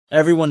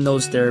Everyone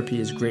knows therapy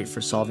is great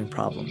for solving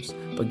problems,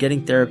 but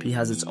getting therapy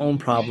has its own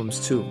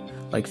problems too,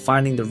 like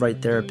finding the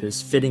right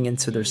therapist, fitting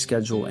into their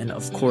schedule, and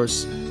of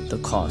course,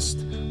 the cost.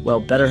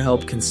 Well,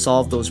 BetterHelp can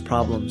solve those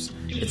problems.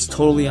 It's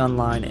totally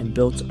online and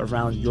built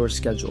around your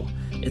schedule.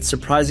 It's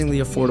surprisingly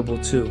affordable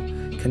too.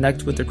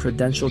 Connect with a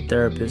credentialed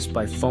therapist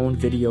by phone,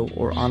 video,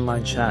 or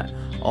online chat,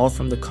 all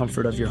from the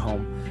comfort of your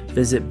home.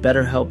 Visit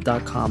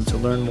BetterHelp.com to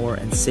learn more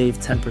and save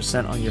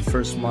 10% on your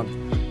first month.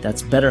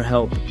 That's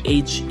BetterHelp,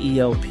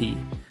 H-E-L-P.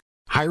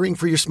 Hiring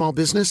for your small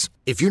business?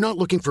 If you're not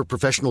looking for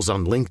professionals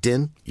on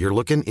LinkedIn, you're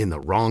looking in the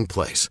wrong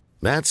place.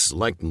 That's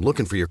like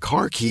looking for your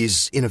car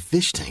keys in a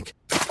fish tank.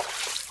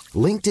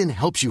 LinkedIn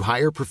helps you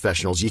hire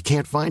professionals you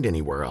can't find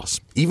anywhere else,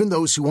 even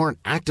those who aren't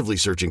actively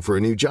searching for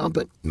a new job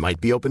but might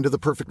be open to the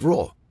perfect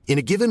role. In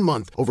a given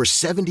month, over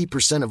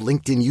 70% of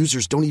LinkedIn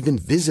users don't even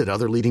visit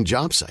other leading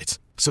job sites.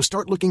 So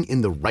start looking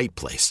in the right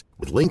place.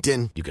 With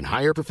LinkedIn, you can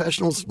hire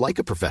professionals like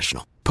a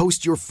professional.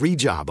 Post your free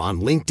job on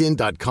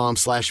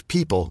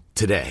linkedin.com/people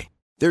today.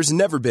 There's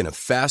never been a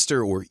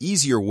faster or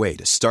easier way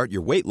to start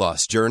your weight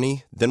loss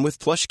journey than with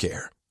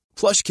PlushCare.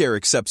 PlushCare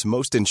accepts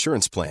most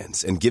insurance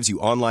plans and gives you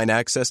online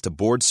access to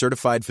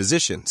board-certified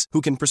physicians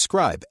who can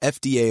prescribe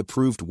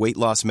FDA-approved weight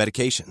loss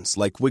medications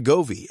like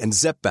Wegovy and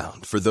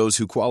Zepbound for those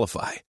who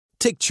qualify.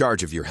 Take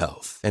charge of your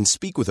health and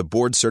speak with a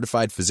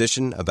board-certified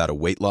physician about a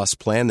weight loss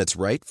plan that's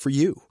right for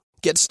you.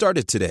 Get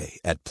started today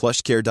at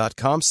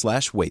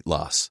plushcare.com/weight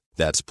loss.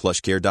 That's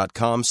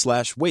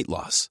plushcare.com/weight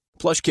loss.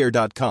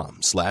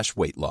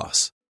 plushcare.com/weight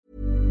loss.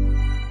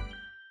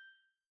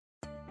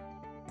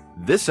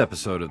 This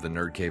episode of the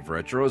Nerd Cave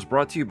Retro is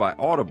brought to you by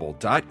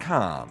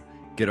Audible.com.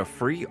 Get a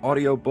free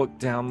audiobook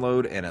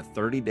download and a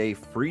 30-day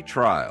free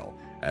trial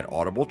at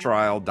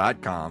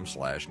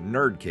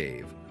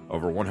audibletrial.com/nerdcave.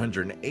 Over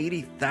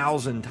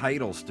 180,000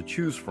 titles to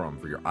choose from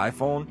for your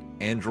iPhone,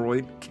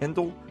 Android,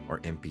 Kindle, or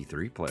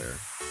MP3 player.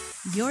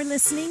 You're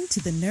listening to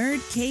the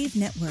Nerd Cave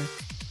Network.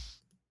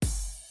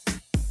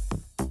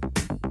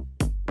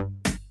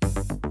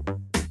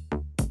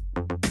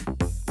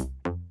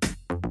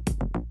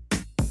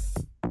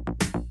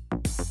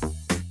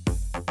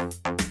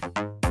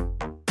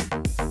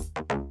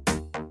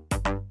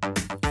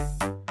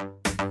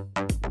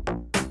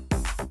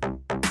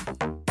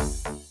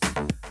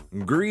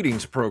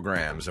 Greetings,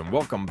 programs, and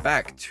welcome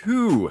back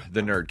to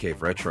the Nerd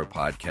Cave Retro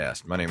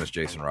Podcast. My name is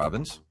Jason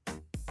Robbins.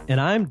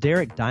 And I'm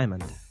Derek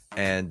Diamond.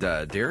 And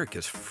Derek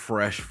is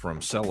fresh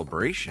from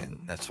Celebration.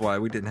 That's why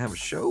we didn't have a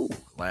show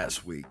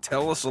last week.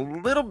 Tell us a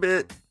little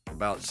bit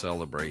about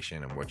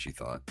Celebration and what you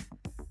thought.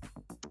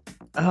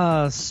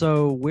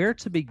 So where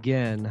to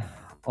begin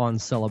on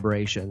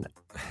Celebration?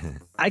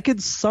 I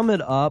could sum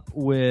it up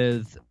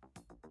with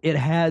it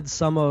had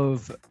some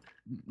of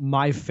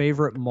my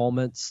favorite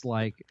moments,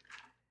 like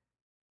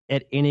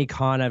at any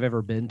con I've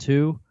ever been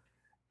to,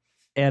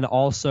 and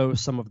also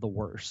some of the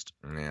worst.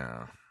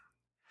 Yeah.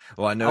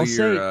 Well, I know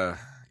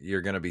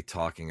you're going to be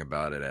talking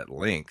about it at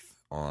length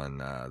on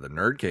the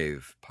Nerd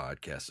Cave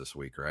podcast this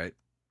week, right?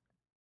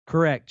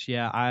 Correct.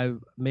 Yeah, I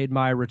made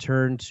my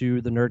return to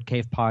the Nerd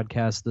Cave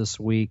podcast this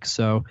week.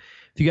 So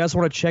if you guys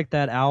want to check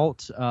that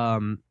out,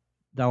 that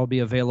will be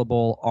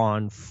available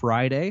on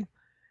Friday.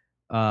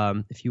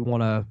 If you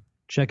want to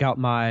check out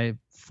my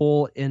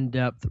full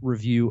in-depth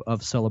review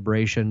of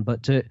Celebration,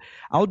 but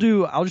I'll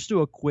just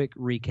do a quick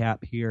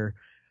recap here.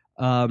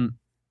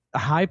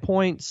 High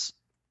points,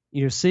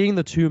 seeing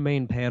the two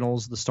main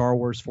panels, the Star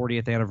Wars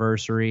 40th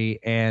anniversary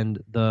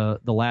and the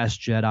Last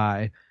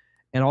Jedi,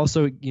 and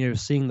also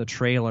seeing the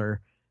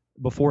trailer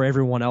before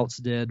everyone else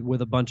did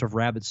with a bunch of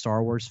rabid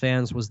Star Wars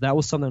fans was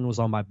something that was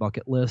on my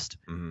bucket list.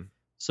 Mm-hmm.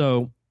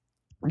 So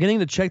getting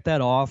to check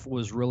that off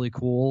was really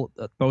cool.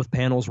 Both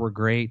panels were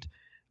great.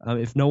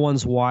 If no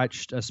one's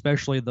watched,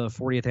 especially the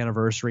 40th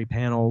anniversary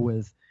panel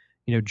with,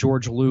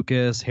 George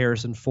Lucas,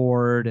 Harrison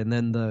Ford, and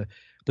then the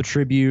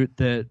tribute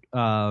that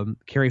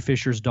Carrie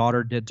Fisher's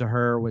daughter did to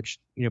her, which,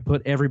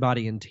 put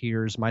everybody in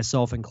tears,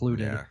 myself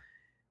included. Yeah.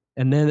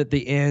 And then at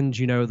the end,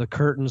 the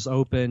curtains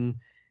open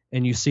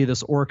and you see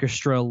this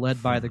orchestra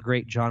led by the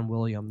great John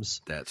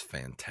Williams. That's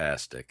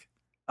fantastic.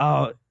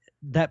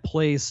 That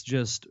place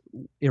just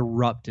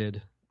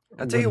erupted.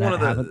 I'll tell you, one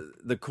of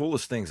the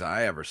coolest things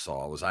I ever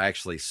saw was I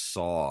actually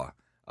saw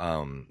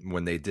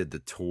when they did the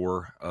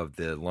tour of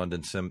the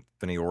London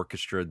Symphony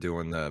Orchestra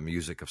doing the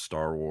music of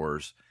Star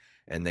Wars,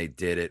 and they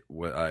did it.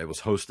 It was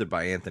hosted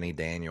by Anthony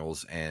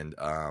Daniels, and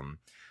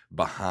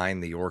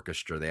behind the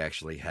orchestra, they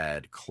actually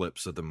had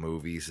clips of the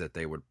movies that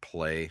they would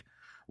play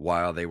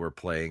while they were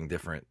playing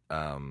different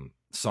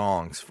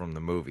songs from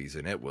the movies,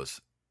 and it was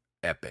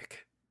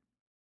epic.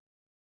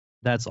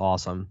 That's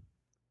awesome.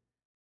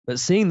 But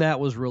seeing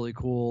that was really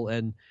cool,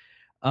 and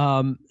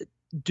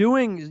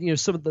doing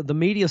some of the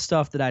media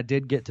stuff that I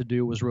did get to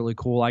do was really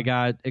cool. I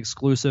got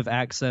exclusive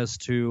access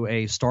to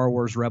a Star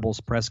Wars Rebels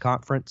press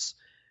conference,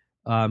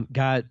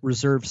 got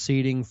reserved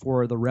seating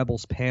for the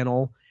Rebels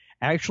panel.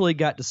 Actually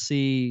got to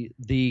see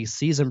the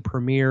season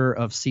premiere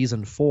of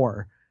season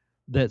 4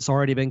 that's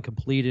already been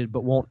completed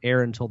but won't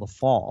air until the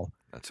fall.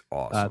 That's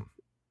awesome.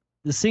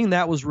 seeing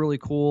that was really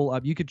cool.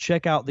 You could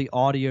check out the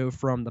audio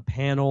from the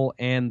panel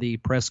and the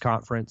press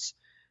conference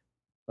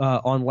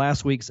on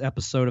last week's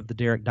episode of the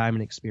Derek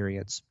Diamond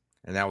Experience.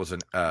 And that was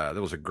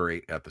a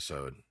great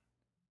episode.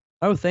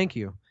 Oh, thank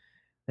you.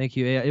 Thank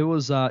you. It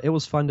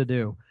was fun to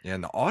do. Yeah,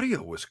 and the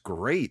audio was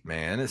great,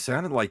 man. It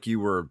sounded like you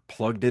were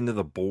plugged into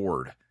the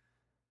board.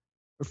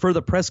 For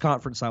the press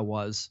conference, I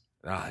was.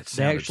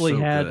 They actually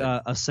had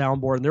a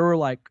soundboard, and there were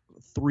like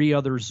 3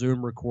 other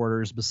Zoom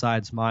recorders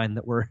besides mine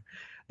that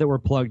were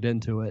plugged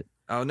into it.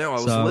 Oh no, I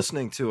was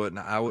listening to it, and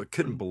I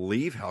couldn't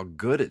believe how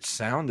good it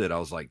sounded. I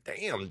was like,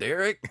 "Damn,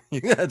 Derek,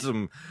 you had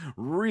some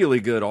really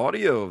good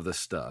audio of this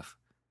stuff."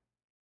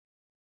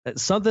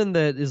 Something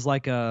that is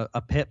like a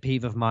pet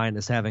peeve of mine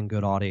is having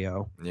good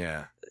audio.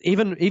 Yeah.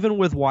 Even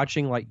with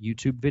watching like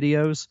YouTube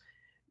videos,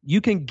 you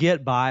can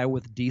get by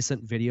with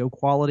decent video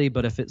quality,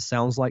 but if it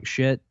sounds like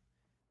shit,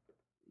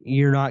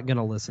 you're not going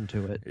to listen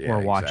to it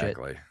or watch it.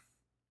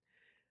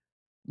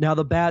 Now,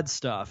 the bad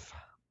stuff.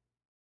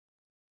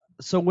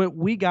 So when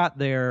we got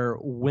there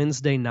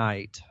Wednesday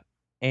night,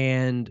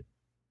 and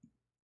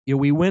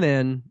we went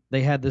in,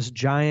 they had this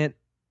giant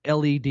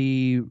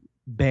LED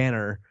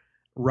banner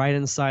right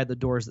inside the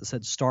doors that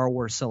said Star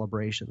Wars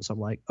Celebration. So I'm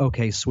like,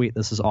 okay, sweet,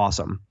 this is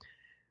awesome.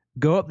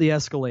 Go up the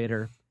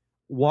escalator,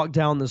 walk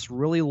down this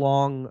really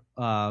long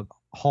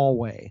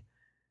hallway,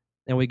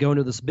 and we go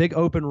into this big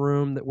open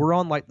room that we're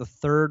on like the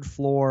 3rd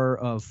floor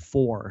of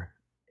 4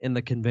 in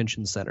the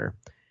convention center.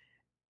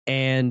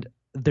 And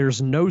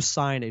there's no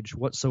signage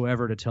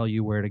whatsoever to tell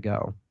you where to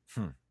go.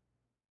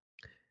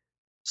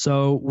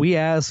 So we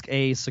ask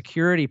a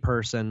security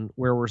person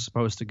where we're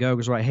supposed to go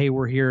because we're like, hey,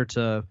 we're here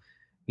to,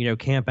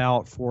 camp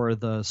out for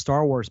the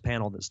Star Wars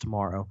panel that's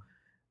tomorrow.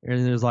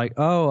 And it was like,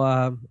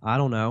 I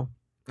don't know.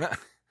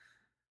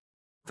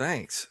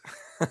 Thanks.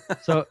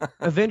 So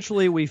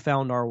eventually we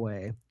found our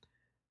way.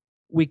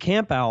 We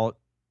camp out.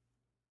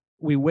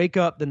 We wake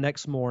up the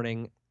next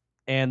morning,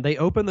 and they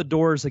open the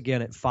doors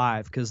again at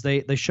 5 because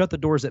they shut the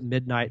doors at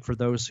midnight for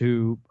those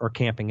who are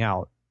camping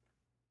out.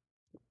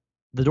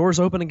 The doors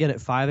open again at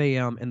 5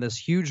 a.m., and this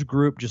huge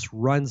group just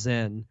runs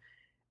in,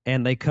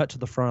 and they cut to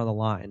the front of the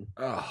line.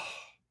 Oh.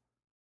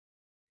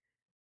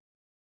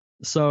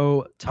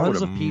 So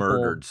tons of people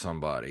murdered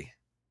somebody.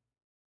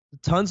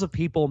 Tons of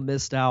people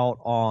missed out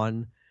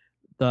on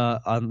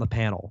the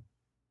panel.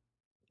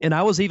 And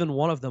I was even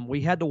one of them.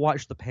 We had to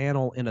watch the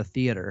panel in a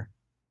theater.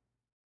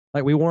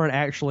 Like, we weren't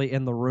actually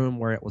in the room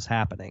where it was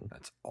happening.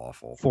 That's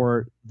awful.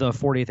 For the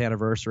 40th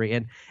anniversary.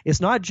 And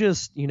it's not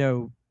just,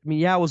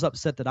 I was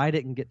upset that I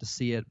didn't get to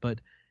see it,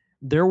 but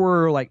there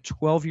were like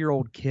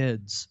 12-year-old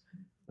kids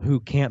who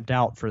camped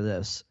out for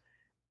this.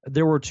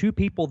 There were 2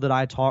 people that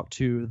I talked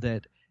to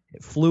that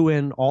flew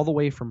in all the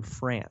way from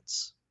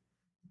France,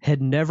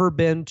 had never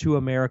been to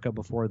America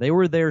before. They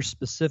were there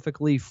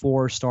specifically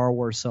for Star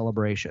Wars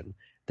Celebration.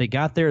 They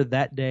got there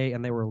that day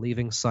and they were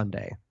leaving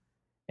Sunday.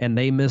 And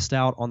they missed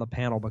out on the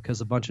panel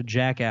because a bunch of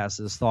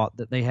jackasses thought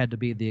that they had to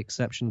be the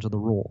exception to the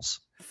rules.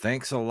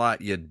 Thanks a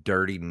lot, you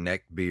dirty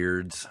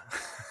neckbeards.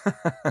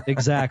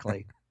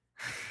 Exactly.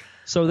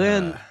 So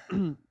then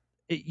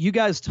you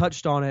guys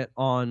touched on it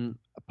on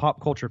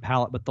Pop Culture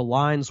Palette, but the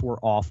lines were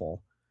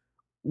awful.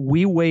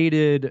 We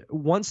waited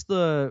once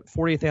the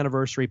 40th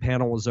anniversary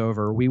panel was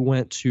over. We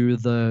went to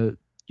the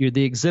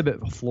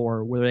exhibit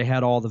floor where they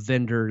had all the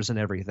vendors and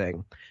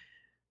everything.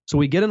 So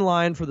we get in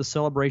line for the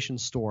Celebration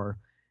store.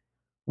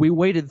 We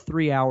waited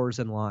 3 hours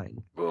in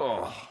line.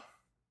 Ugh.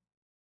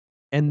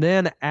 And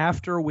then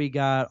after we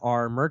got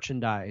our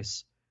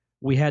merchandise,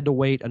 we had to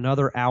wait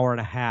another hour and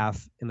a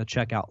half in the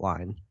checkout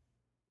line.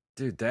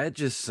 Dude, that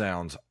just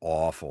sounds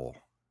awful.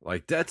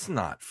 Like, that's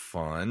not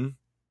fun.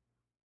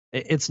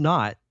 It's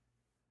not.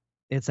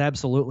 It's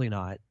absolutely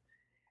not.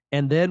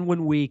 And then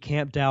when we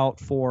camped out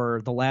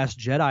for the Last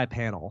Jedi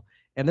panel,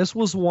 and this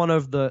was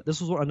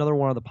another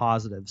one of the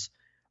positives.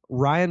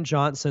 Rian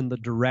Johnson, the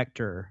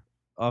director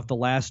of The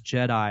Last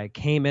Jedi,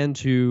 came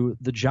into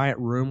the giant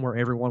room where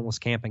everyone was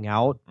camping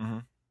out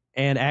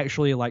and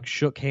actually like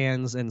shook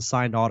hands and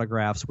signed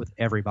autographs with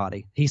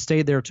everybody. He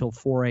stayed there till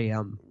 4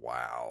 a.m.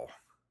 Wow.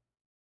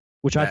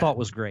 Which I thought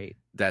was great.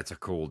 That's a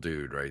cool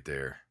dude right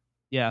there.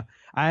 Yeah.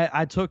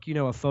 I took,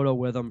 a photo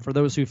with him. For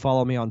those who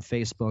follow me on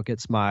Facebook,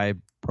 it's my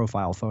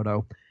profile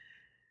photo.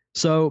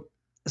 So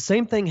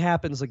same thing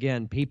happens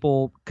again.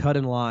 People cut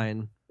in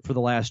line for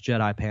the Last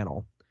Jedi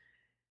panel.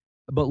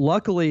 But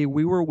luckily,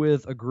 we were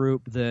with a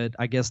group that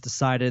I guess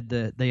decided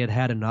that they had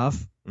had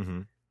enough.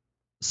 Mm-hmm.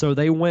 So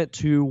they went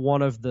to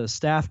one of the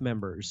staff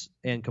members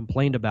and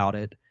complained about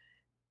it.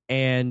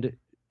 And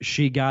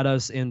she got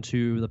us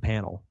into the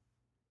panel.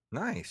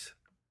 Nice.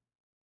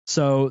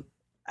 So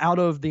out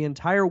of the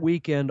entire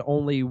weekend,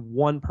 only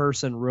one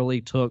person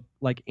really took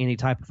like any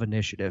type of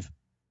initiative.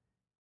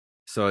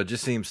 So it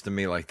just seems to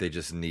me like they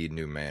just need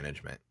new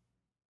management.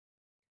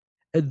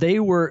 They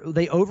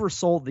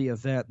oversold the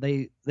event.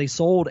 They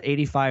sold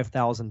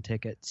 85,000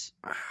 tickets.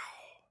 Wow.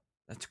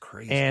 That's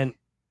crazy. And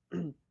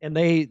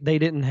they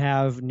didn't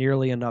have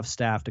nearly enough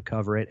staff to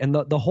cover it. And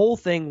the whole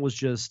thing was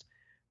just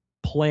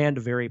planned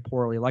very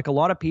poorly. Like, a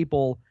lot of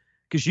people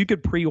because you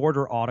could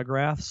pre-order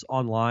autographs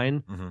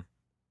online. Mm-hmm.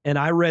 And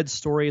I read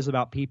stories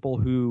about people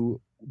who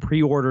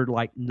pre-ordered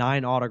like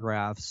 9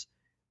 autographs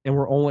and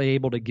were only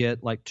able to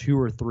get like 2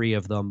 or 3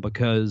 of them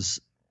because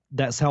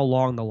that's how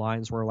long the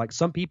lines were. Like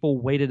some people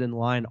waited in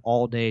line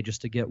all day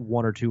just to get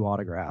 1 or 2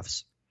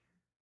 autographs.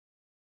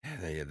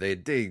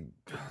 They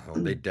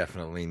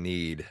definitely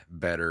need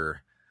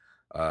better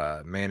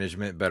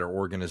management, better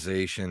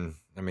organization.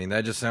 I mean,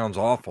 that just sounds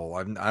awful.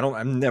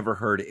 I've never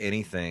heard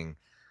anything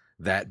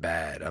that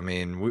bad. I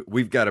mean,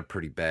 we've got a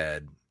pretty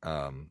bad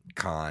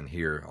con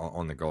here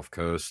on the Gulf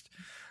Coast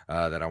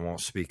that I won't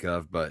speak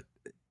of, but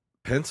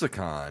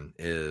Pensacon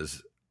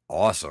is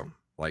awesome.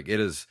 Like, it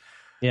is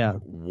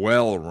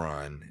well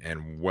run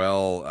and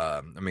well.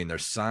 I mean,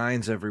 there's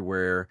signs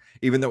everywhere.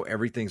 Even though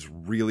everything's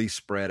really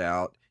spread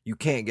out, you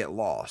can't get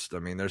lost. I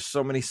mean, there's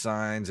so many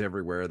signs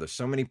everywhere. There's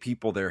so many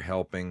people there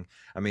helping.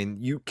 I mean,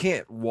 you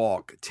can't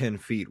walk 10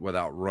 feet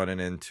without running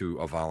into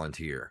a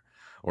volunteer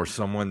or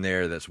someone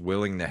there that's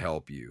willing to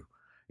help you.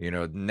 You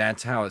know, and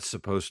that's how it's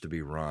supposed to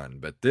be run.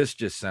 But this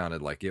just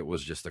sounded like it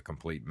was just a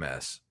complete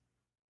mess.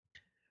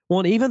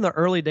 Well, and even the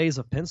early days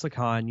of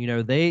Pensacon, you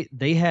know,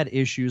 they had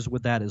issues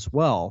with that as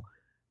well,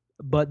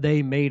 but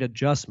they made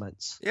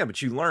adjustments. Yeah,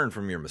 but you learn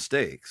from your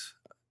mistakes.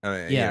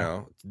 You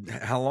know,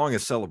 how long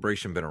has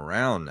Celebration been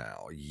around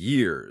now?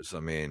 Years. I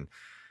mean,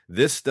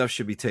 this stuff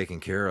should be taken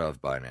care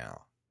of by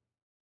now.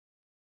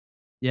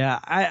 Yeah,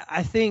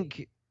 I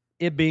think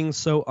it being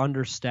so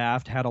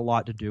understaffed had a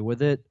lot to do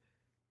with it,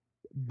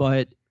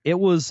 but it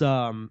was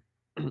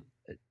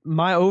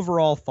my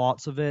overall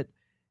thoughts of it.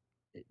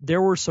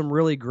 There were some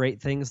really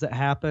great things that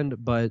happened,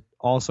 but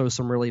also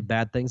some really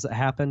bad things that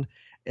happened.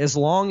 As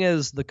long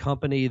as the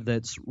company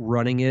that's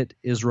running it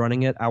is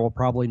running it, I will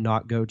probably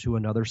not go to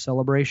another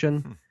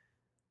celebration,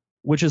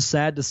 which is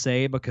sad to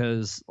say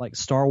because like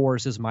Star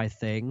Wars is my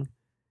thing.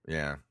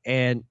 Yeah.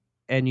 And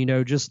you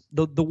know, just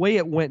the way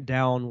it went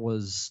down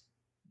was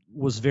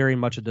very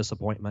much a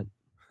disappointment.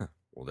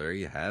 Well, there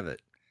you have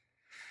it.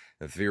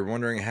 If you're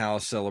wondering how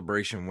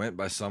Celebration went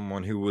by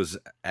someone who was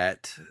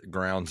at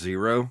ground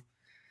zero,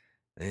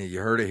 you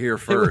heard it here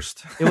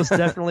first. It was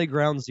definitely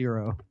ground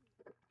zero.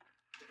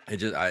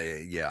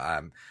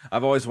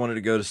 I've always wanted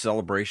to go to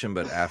Celebration,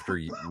 but after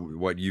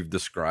what you've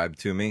described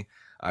to me,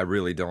 I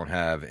really don't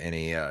have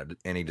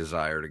any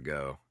desire to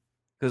go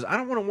because I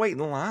don't want to wait in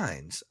the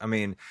lines. I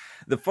mean,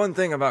 the fun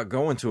thing about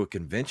going to a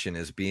convention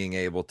is being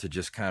able to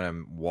just kind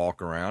of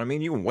walk around. I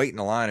mean, you can wait in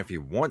the line if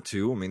you want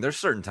to. I mean, there's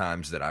certain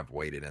times that I've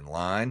waited in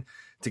line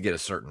to get a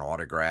certain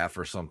autograph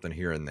or something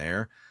here and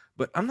there,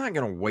 but I'm not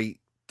going to wait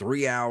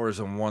 3 hours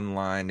in one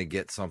line to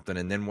get something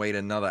and then wait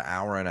another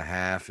hour and a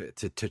half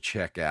to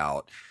check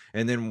out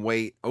and then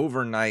wait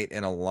overnight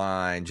in a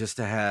line just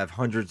to have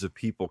hundreds of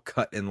people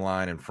cut in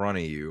line in front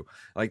of you.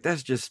 Like,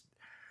 that's just,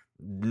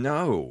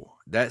 no,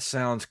 that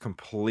sounds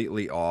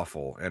completely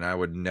awful. And I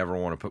would never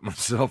want to put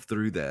myself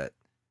through that.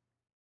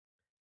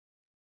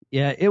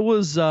 Yeah, it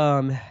was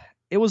an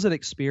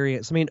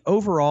experience. I mean,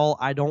 overall,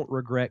 I don't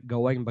regret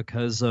going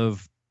because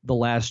of the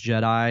Last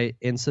Jedi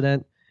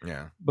incident.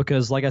 Yeah.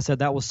 Because like I said,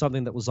 that was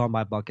something that was on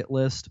my bucket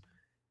list.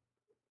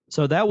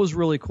 So that was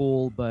really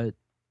cool, but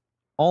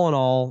all in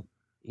all,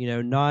 you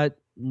know,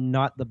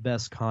 not the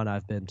best con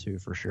I've been to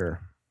for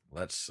sure.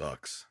 That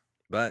sucks.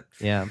 But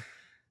yeah.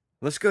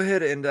 Let's go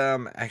ahead and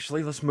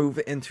actually let's move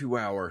into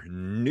our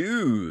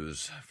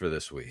news for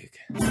this week.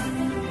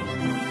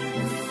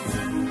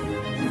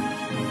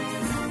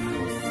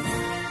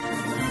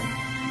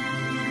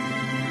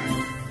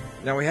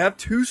 Now we have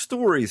 2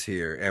 stories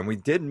here, and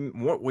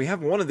we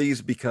have one of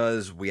these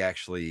because we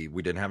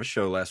didn't have a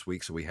show last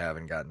week, so we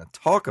haven't gotten to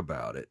talk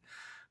about it.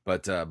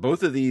 But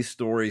both of these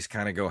stories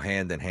kind of go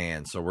hand in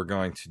hand, so we're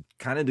going to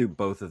kind of do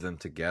both of them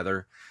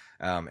together.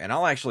 And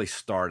I'll actually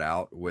start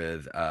out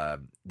with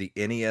the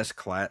NES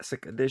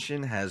Classic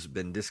Edition has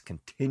been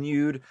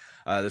discontinued.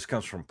 This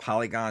comes from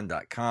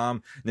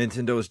Polygon.com.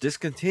 Nintendo is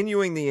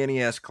discontinuing the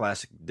NES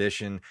Classic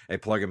Edition, a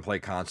plug-and-play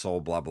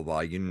console, blah, blah,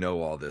 blah. You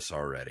know all this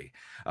already.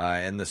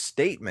 And the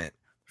statement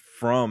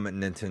from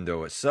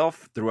Nintendo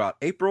itself: throughout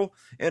April,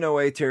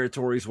 NOA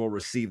territories will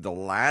receive the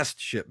last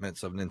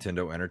shipments of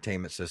Nintendo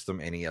Entertainment System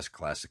NES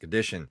Classic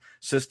Edition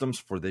systems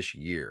for this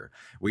year.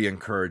 We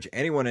encourage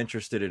anyone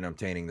interested in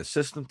obtaining the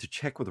system to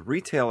check with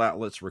retail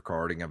outlets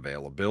regarding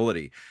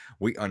availability.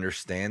 We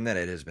understand that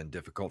it has been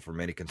difficult for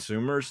many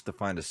consumers to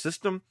find a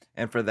system,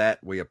 and for that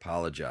we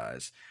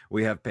apologize.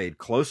 We have paid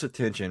close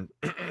attention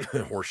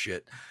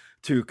horseshit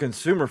to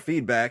consumer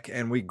feedback,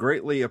 and we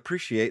greatly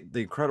appreciate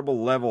the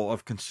incredible level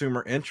of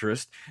consumer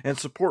interest and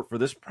support for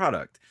this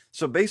product.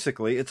 So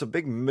basically, it's a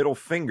big middle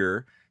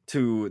finger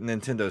to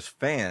Nintendo's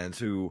fans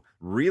who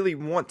really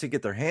want to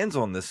get their hands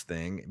on this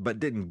thing, but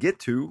didn't get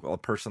to, a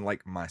person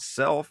like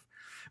myself.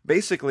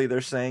 Basically,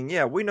 they're saying,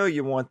 yeah, we know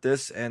you want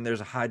this, and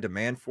there's a high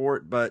demand for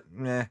it, but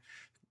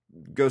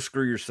go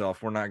screw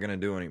yourself. We're not going to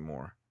do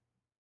anymore.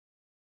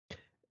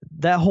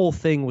 That whole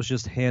thing was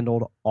just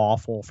handled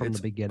awful from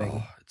the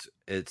beginning.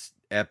 It's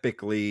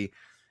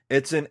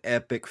an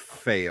epic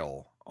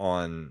fail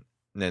on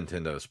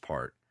Nintendo's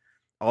part.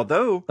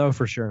 Although, Oh,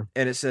 for sure.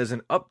 and it says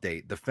an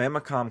update, the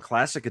Famicom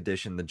Classic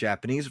Edition, the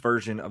Japanese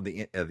version of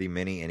the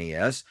Mini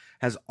NES,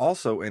 has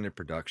also entered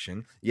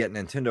production. Yet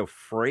Nintendo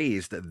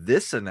phrased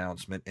this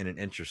announcement in an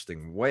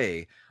interesting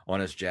way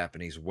on its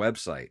Japanese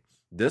website.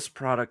 This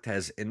product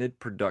has ended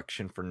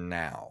production for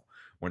now.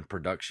 When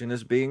production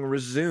is being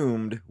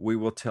resumed, we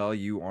will tell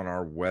you on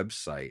our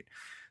website.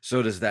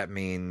 So does that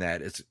mean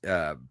that it's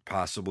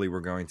possibly we're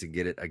going to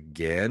get it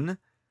again?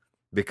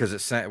 Because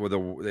it's sent with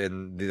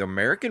in the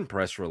American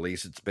press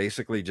release, it's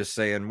basically just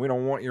saying we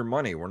don't want your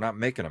money. We're not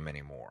making them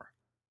anymore.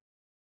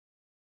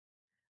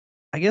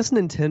 I guess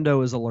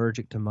Nintendo is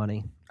allergic to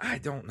money. I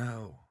don't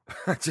know.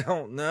 I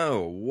don't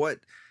know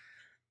what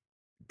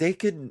they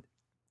could.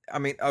 I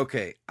mean,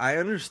 okay, I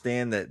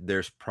understand that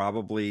there's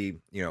probably,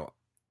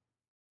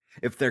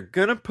 if they're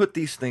gonna put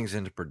these things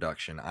into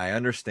production, I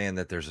understand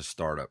that there's a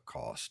startup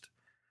cost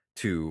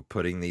to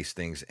putting these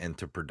things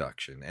into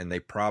production, and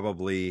they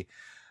probably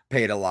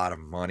paid a lot of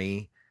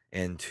money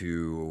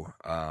into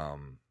uh,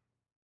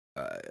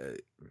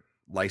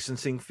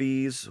 licensing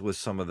fees with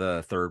some of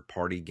the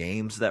third-party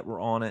games that were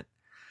on it.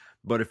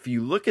 But if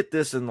you look at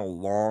this in the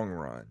long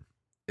run,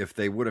 if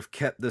they would have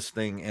kept this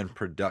thing in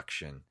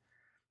production,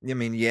 I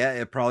mean, yeah,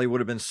 it probably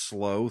would have been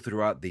slow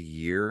throughout the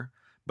year,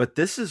 but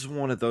this is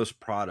one of those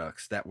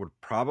products that would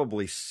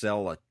probably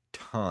sell a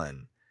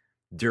ton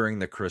during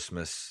the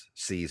Christmas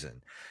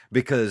season,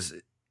 because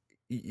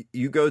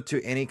you go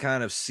to any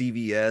kind of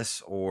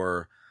CVS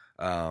or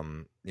a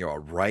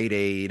Rite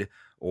Aid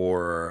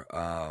or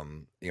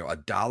a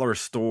dollar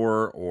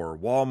store or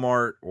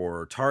Walmart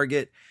or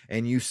Target,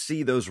 and you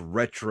see those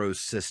retro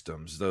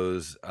systems,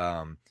 those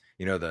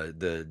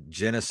the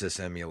Genesis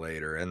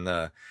emulator and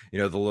the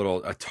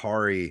little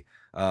Atari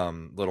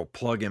little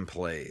plug and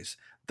plays.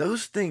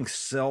 Those things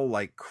sell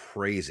like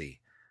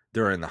crazy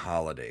during the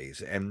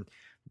holidays, and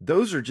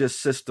those are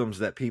just systems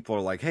that people are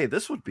like, hey,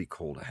 this would be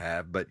cool to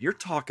have. But you're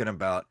talking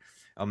about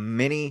a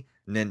mini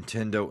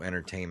Nintendo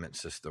Entertainment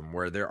System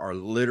where there are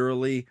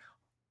literally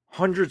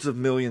hundreds of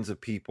millions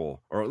of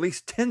people, or at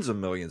least tens of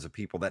millions of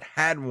people, that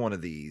had one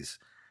of these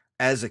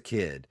as a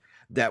kid,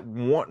 that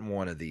want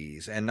one of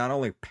these. And not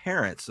only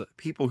parents,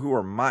 people who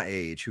are my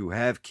age who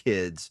have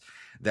kids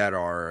that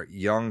are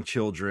young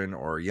children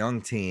or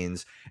young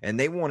teens, and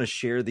they want to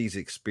share these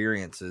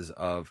experiences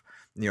of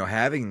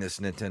having this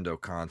Nintendo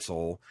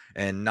console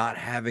and not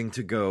having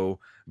to go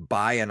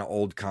buy an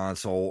old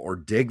console or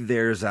dig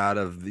theirs out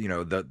of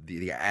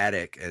the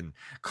attic and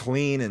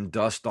clean and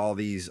dust all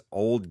these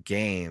old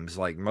games.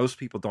 Like, most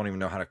people don't even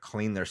know how to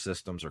clean their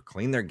systems or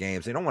clean their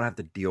games. They don't want to have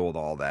to deal with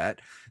all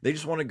that. They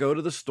just want to go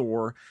to the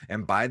store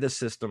and buy the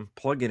system,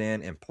 plug it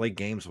in, and play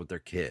games with their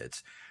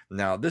kids.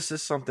 Now, this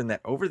is something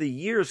that over the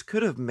years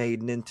could have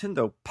made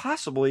Nintendo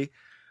possibly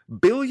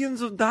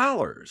billions of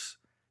dollars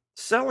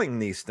selling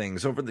these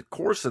things over the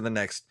course of the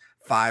next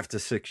 5 to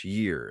 6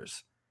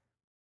 years.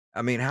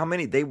 I mean, how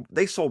many?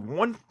 They sold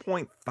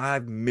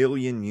 1.5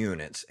 million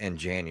units in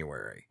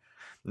January.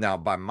 Now,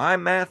 by my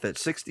math, at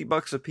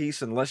 $60 a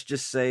piece, and let's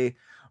just say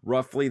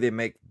roughly they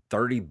make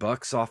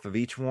 $30 off of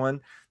each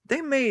one,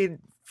 they made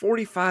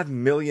 $45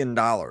 million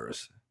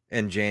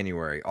in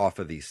January off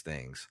of these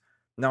things.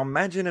 Now,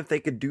 imagine if they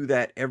could do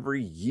that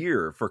every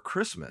year for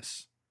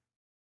Christmas.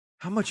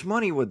 How much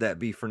money would that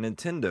be for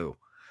Nintendo?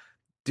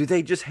 Do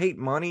they just hate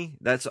money?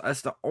 That's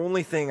the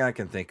only thing I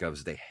can think of,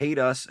 is they hate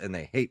us and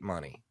they hate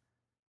money.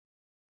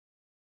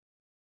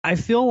 I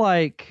feel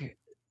like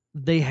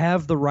they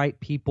have the right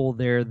people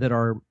there that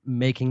are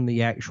making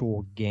the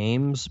actual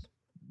games,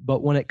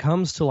 but when it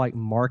comes to like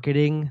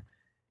marketing,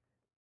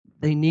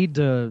 they need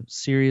to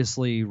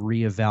seriously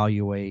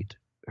reevaluate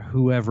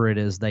whoever it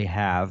is they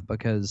have,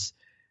 because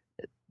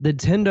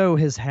Nintendo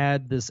has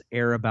had this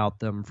air about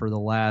them for the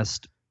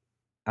last,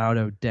 I don't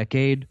know,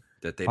 decade,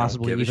 That they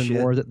possibly don't give even a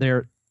shit. more, that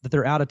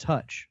they're out of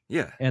touch.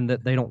 Yeah. And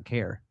that they don't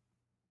care.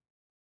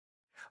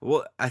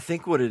 Well, I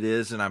think what it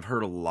is, and I've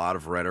heard a lot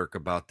of rhetoric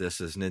about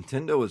this, is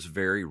Nintendo is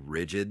very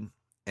rigid,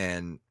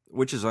 and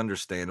which is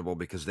understandable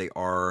because they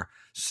are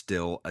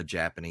still a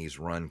Japanese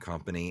run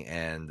company,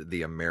 and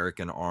the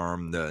American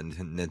arm, the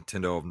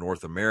Nintendo of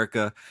North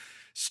America,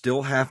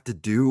 still have to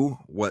do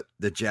what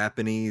the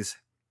Japanese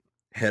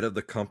head of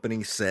the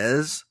company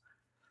says.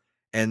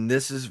 And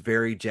this is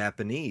very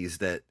Japanese,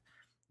 that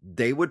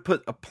they would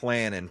put a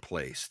plan in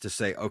place to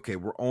say, okay,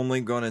 we're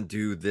only going to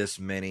do this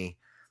many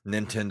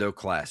Nintendo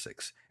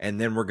classics, and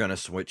then we're going to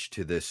switch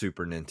to the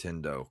Super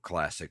Nintendo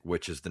Classic,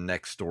 which is the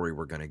next story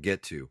we're going to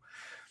get to.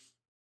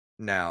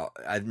 Now,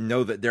 I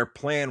know that their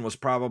plan was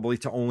probably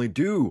to only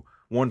do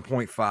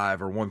 1.5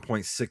 or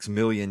 1.6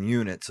 million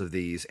units of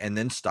these and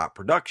then stop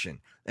production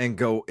and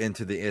go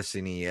into the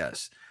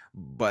SNES.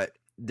 But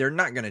they're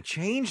not going to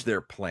change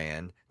their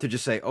plan to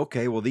just say,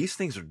 okay, well, these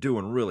things are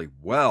doing really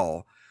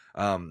well.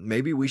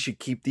 Maybe we should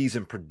keep these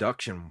in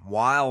production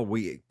while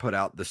we put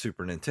out the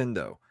Super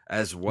Nintendo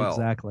as well.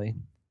 Exactly.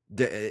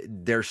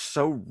 They're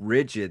so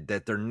rigid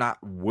that they're not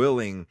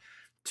willing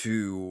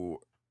to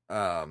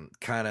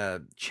kind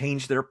of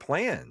change their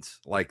plans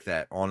like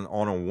that on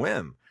a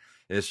whim.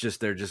 It's just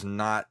they're just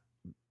not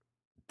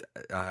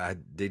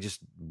They just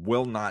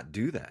will not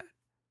do that.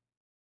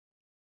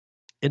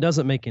 It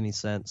doesn't make any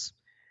sense.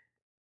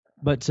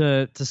 But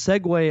to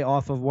segue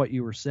off of what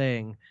you were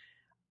saying,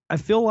 I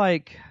feel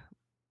like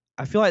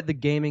the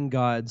gaming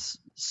gods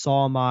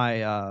saw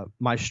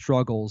my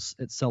struggles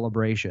at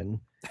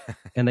Celebration,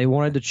 and they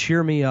wanted to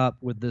cheer me up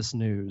with this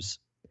news.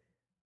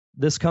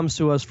 This comes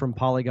to us from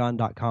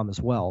Polygon.com as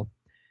well.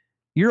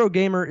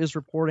 Eurogamer is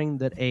reporting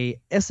that a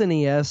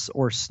SNES,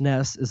 or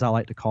SNES as I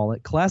like to call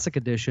it, Classic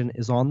Edition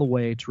is on the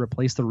way to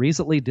replace the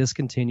recently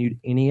discontinued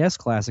NES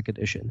Classic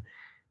Edition.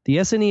 The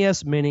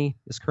SNES Mini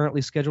is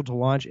currently scheduled to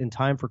launch in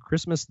time for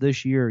Christmas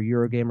this year,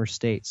 Eurogamer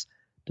states.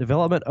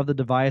 Development of the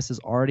device is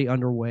already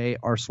underway,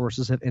 our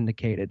sources have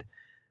indicated.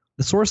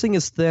 The sourcing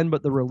is thin,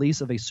 but the release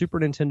of a Super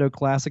Nintendo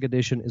Classic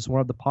Edition is one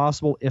of the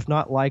possible, if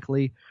not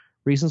likely,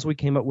 reasons we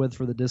came up with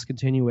for the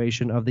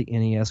discontinuation of the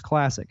NES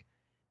Classic.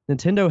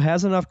 Nintendo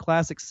has enough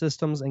classic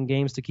systems and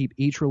games to keep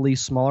each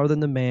release smaller than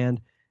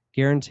demand,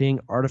 guaranteeing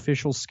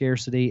artificial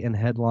scarcity and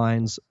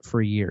headlines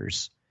for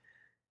years.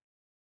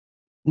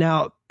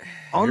 Now,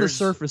 on the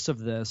surface of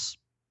this,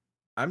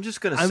 I'm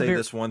just going to say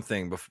this one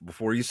thing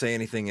before you say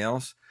anything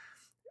else.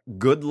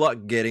 Good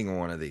luck getting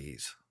one of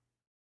these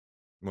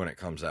when it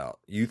comes out.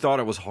 You thought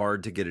it was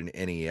hard to get an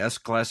NES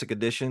Classic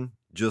Edition?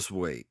 Just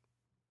wait.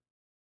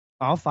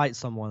 I'll fight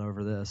someone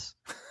over this.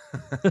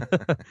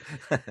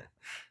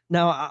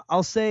 Now,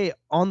 I'll say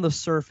on the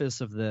surface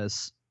of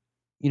this,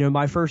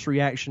 my first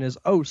reaction is,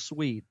 oh,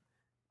 sweet,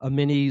 a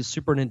mini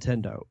Super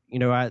Nintendo.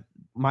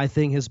 My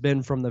thing has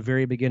been from the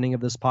very beginning of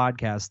this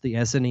podcast, the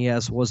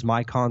SNES was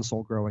my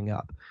console growing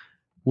up.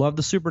 Loved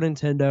the Super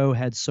Nintendo,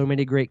 had so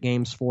many great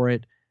games for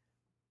it.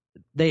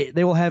 They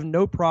will have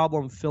no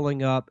problem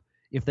filling up.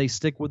 If they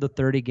stick with the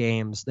 30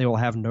 games, they will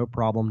have no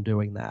problem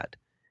doing that.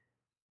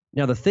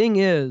 Now, the thing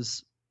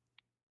is,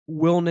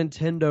 will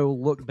Nintendo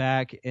look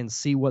back and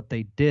see what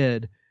they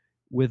did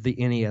with the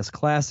NES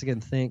Classic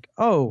and think,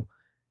 oh,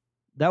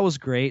 that was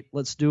great,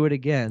 let's do it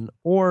again?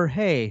 Or,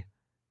 hey,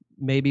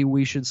 maybe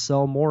we should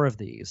sell more of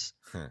these.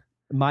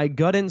 My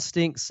gut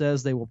instinct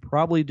says they will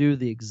probably do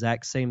the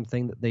exact same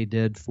thing that they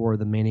did for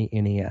the mini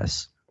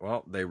NES.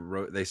 Well,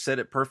 they said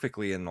it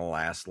perfectly in the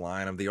last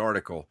line of the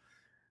article.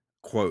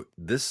 Quote,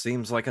 this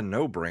seems like a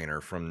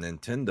no-brainer from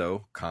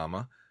Nintendo,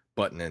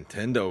 but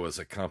Nintendo is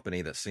a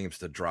company that seems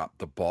to drop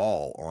the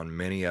ball on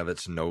many of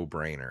its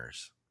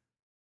no-brainers.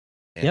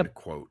 End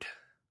quote.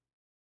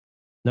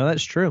 No,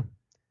 that's true.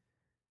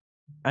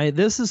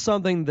 This is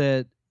something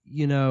that,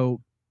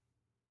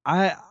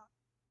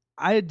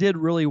 I did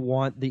really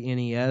want the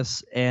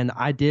NES, and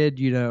I did,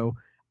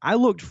 I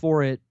looked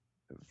for it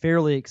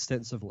fairly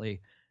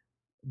extensively.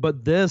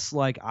 But this,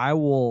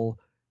 I'll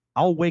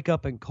wake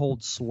up in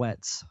cold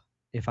sweats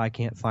if I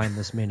can't find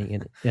this mini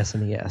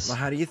SNES. Well,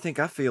 how do you think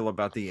I feel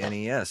about the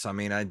NES? I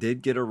mean, I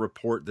did get a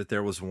report that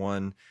there was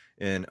one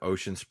in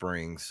Ocean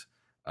Springs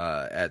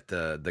at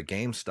the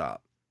GameStop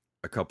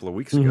a couple of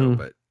weeks ago,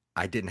 but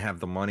I didn't have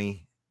the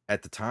money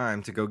at the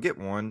time to go get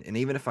one. And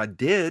even if I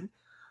did,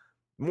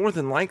 more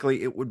than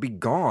likely it would be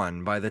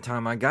gone by the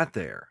time I got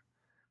there.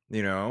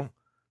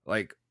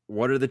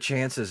 What are the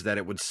chances that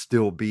it would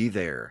still be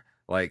there?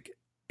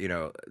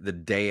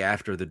 The day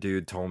after the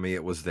dude told me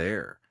it was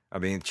there. I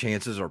mean,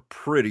 chances are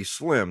pretty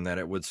slim that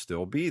it would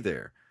still be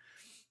there.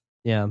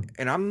 Yeah.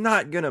 And I'm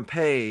not going to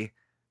pay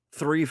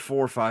 $300,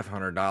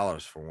 $400,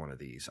 $500 for one of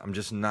these. I'm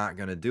just not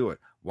going to do it.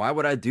 Why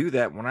would I do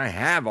that when I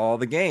have all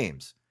the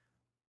games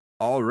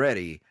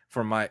already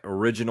from my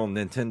original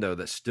Nintendo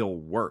that still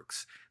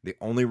works? The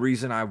only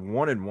reason I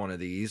wanted one of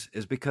these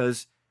is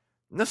because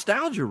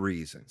nostalgia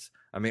reasons.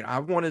 I mean, I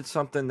wanted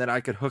something that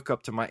I could hook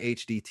up to my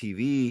HD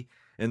TV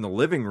in the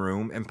living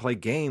room and play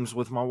games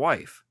with my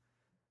wife.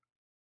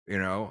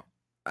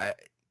 I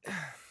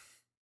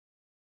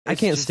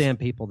can't stand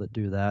people that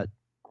do that.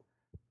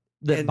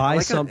 That buy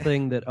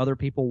something that other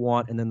people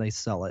want and then they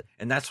sell it.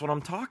 And that's what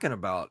I'm talking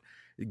about.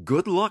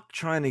 Good luck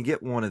trying to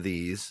get one of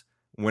these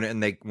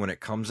when it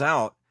comes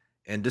out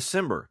in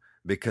December,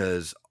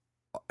 because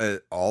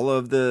all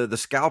of the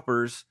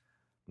scalpers,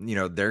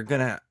 they're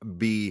gonna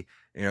be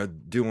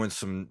doing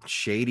some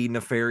shady,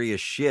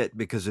 nefarious shit.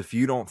 Because if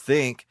you don't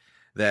think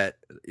that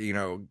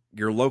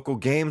your local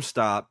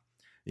GameStop,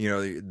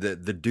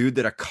 the dude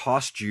that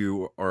accosts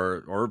you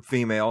or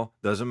female,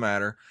 doesn't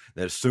matter,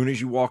 that as soon as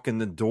you walk in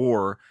the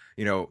door,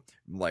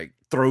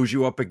 throws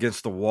you up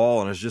against the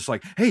wall and is just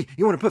like, hey,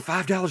 you want to put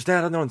 $5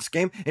 down on this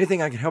game?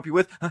 Anything I can help you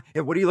with?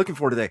 Yeah, what are you looking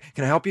for today?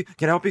 Can I help you?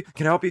 Can I help you?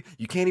 Can I help you?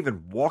 You can't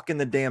even walk in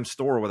the damn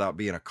store without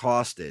being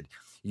accosted.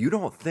 You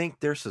don't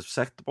think they're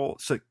susceptible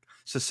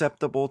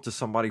to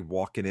somebody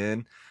walking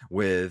in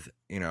with,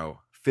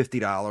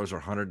 $50 or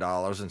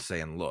 $100 and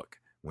saying, look,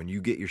 when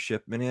you get your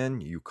shipment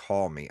in, you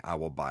call me. I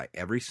will buy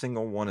every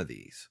single one of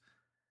these.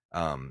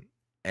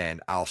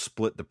 And I'll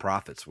split the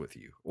profits with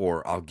you,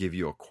 or I'll give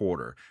you a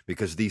quarter,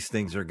 because these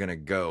things are going to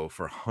go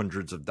for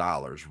hundreds of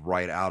dollars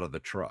right out of the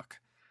truck.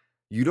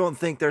 You don't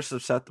think they're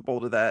susceptible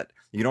to that?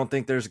 You don't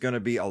think there's going to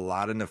be a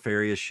lot of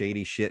nefarious,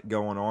 shady shit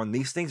going on?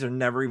 These things are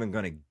never even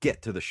going to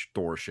get to the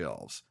store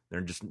shelves.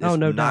 They're just not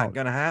going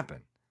to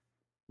happen.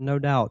 No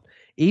doubt.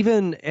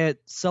 Even at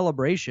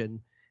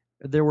Celebration,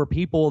 there were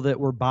people that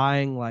were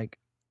buying like,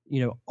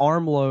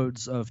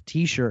 armloads of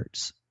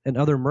T-shirts and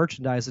other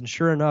merchandise, and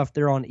sure enough,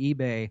 they're on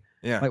eBay.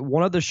 Yeah. Like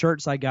one of the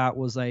shirts I got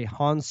was a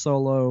Han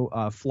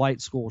Solo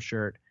flight school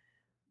shirt.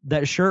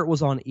 That shirt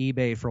was on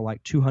eBay for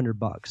like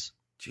 $200.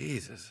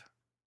 Jesus.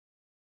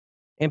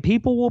 And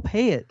people will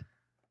pay it.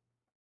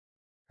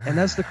 And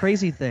that's the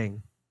crazy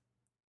thing.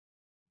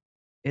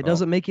 It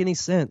doesn't make any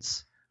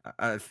sense.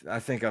 I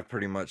think I've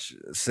pretty much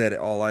said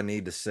all I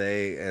need to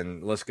say,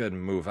 and let's go ahead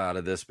and move out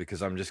of this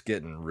because I'm just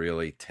getting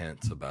really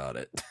tense about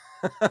it.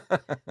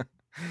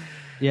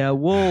 Yeah,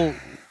 we'll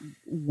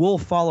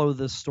follow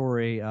this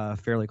story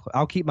fairly close.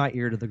 I'll keep my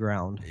ear to the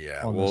ground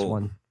on this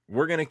one.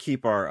 We're gonna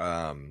keep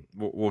our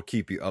we'll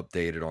keep you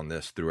updated on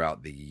this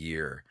throughout the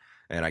year.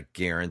 And I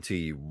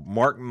guarantee you,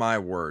 mark my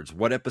words,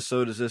 what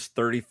episode is this?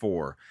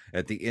 34.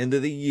 At the end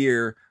of the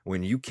year,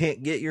 when you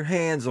can't get your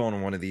hands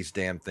on one of these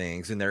damn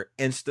things and they're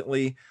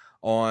instantly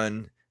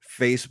on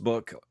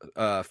Facebook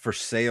for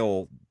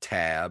sale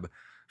tab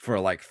for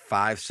like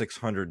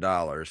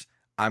 $500-$600,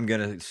 I'm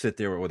going to sit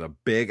there with a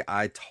big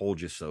I told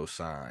you so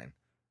sign.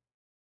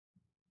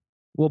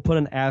 We'll put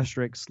an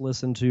asterisk,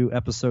 listen to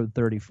episode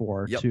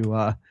 34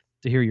 to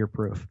hear your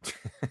proof.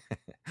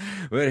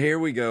 But here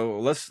we go.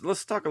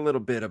 Let's talk a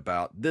little bit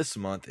about this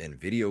month in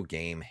video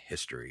game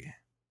history.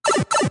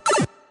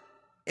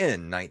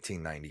 In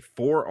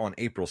 1994, on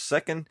April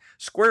 2nd,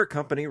 Square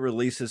Company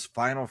releases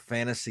Final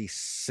Fantasy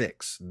VI,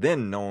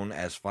 then known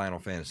as Final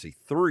Fantasy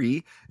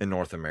III in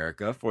North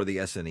America, for the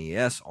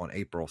SNES on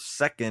April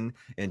 2nd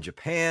in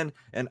Japan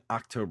and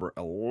October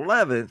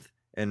 11th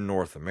in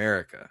North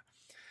America.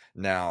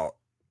 Now,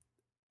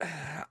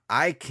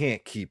 I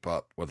can't keep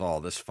up with all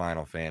this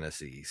Final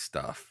Fantasy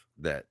stuff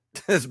that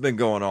has been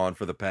going on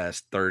for the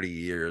past 30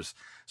 years.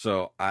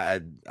 So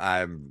I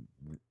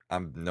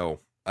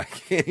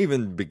can't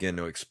even begin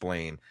to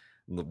explain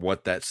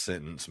what that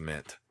sentence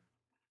meant.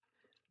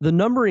 The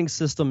numbering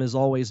system has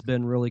always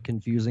been really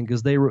confusing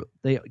because they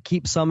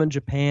keep some in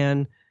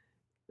Japan,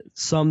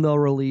 some they'll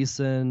release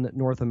in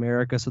North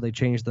America, so they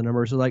change the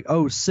numbers. So like,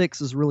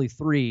 6 is really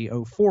 3,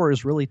 4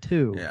 is really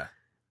 2.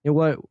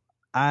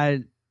 Yeah.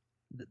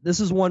 This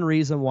is one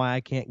reason why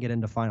I can't get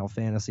into Final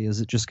Fantasy, is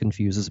it just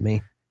confuses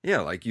me.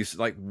 Yeah,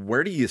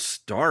 where do you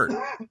start?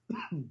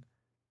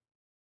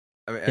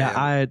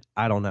 I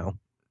don't know.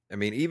 I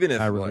mean, even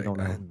if I really don't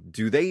know.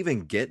 Do they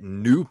even get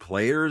new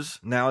players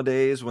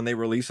nowadays when they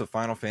release a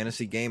Final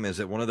Fantasy game? Is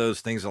it one of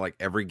those things that like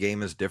every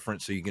game is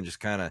different, so you can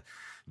just kind of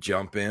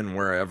jump in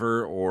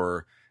wherever,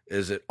 or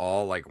is it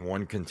all like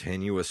one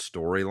continuous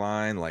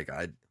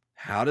storyline?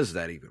 How does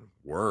that even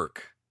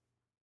work?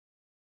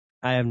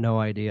 I have no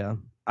idea.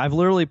 I've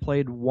literally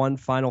played one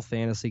Final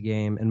Fantasy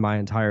game in my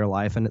entire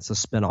life, and it's a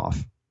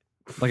spinoff.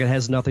 Like, it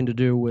has nothing to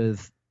do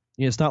with,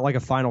 it's not like a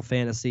Final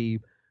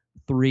Fantasy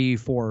 3,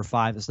 4, or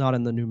 5. It's not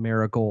in the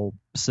numerical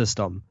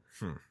system,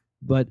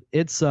 but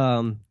it's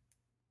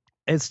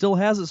it still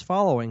has its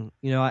following.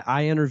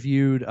 I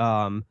interviewed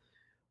I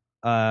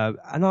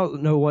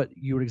don't know what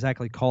you would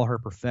exactly call her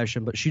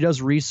profession, but she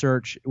does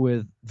research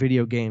with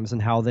video games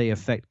and how they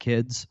affect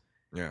kids.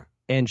 Yeah,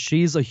 and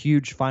she's a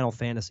huge Final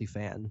Fantasy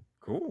fan.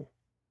 Cool.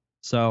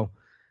 So,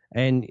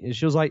 and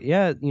she was like,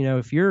 yeah,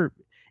 if you're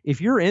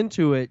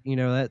into it,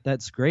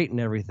 that's great and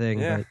everything.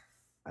 Yeah.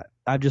 But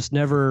I've just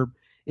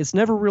it's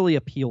never really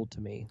appealed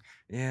to me.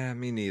 Yeah,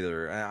 me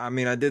neither. I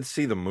mean, I did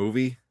see the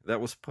movie that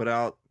was put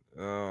out.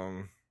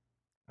 I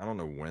don't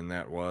know when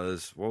that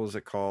was. What was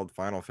it called?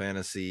 Final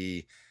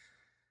Fantasy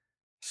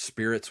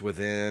Spirits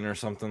Within or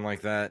something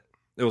like that.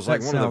 It was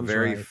like one of the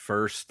very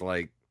first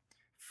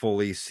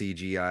fully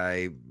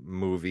CGI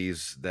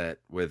movies that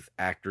with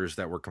actors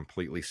that were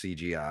completely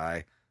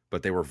CGI,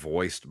 but they were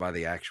voiced by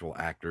the actual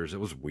actors. It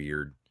was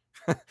weird.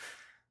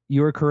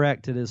 You are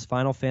correct. It is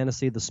Final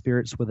Fantasy: The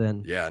Spirits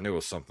Within. Yeah, I knew it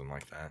was something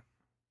like that.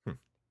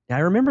 I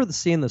remember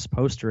seeing this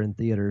poster in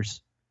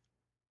theaters.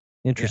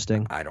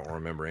 Interesting. Yeah, I don't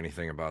remember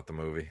anything about the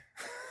movie.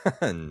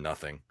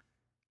 Nothing.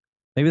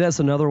 Maybe that's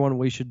another one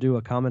we should do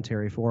a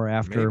commentary for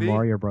after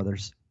Mario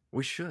Brothers.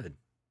 We should.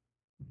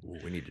 Ooh,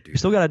 we need to do. We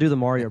still got to do the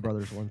Mario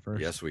Brothers one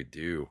first. Yes, we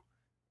do.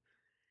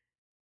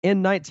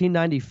 In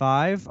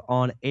 1995,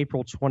 on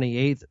April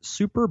 28th,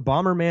 Super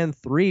Bomberman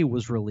 3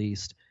 was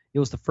released. It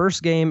was the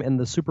first game in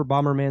the Super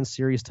Bomberman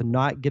series to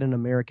not get an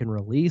American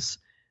release.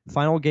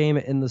 Final game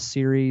in the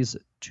series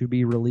to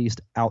be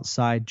released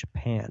outside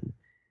Japan.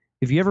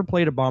 Have you ever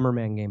played a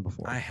Bomberman game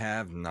before? I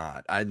have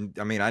not. I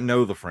mean, I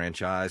know the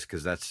franchise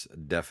because that's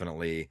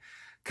definitely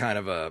kind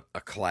of a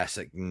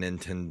classic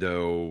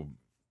Nintendo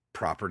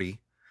property.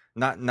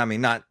 Not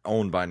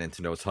owned by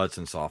Nintendo. It's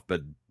Hudson Soft,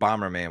 but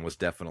Bomberman was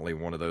definitely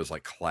one of those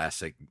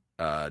classic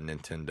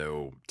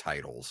Nintendo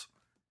titles.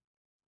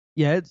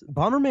 Yeah,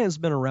 Bomberman's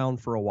been around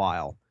for a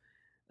while.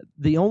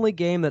 The only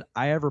game that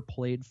I ever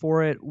played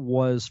for it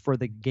was for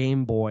the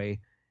Game Boy,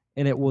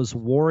 and it was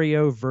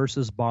Wario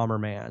versus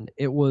Bomberman.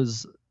 It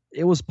was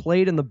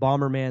played in the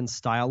Bomberman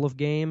style of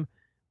game,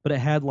 but it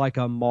had like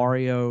a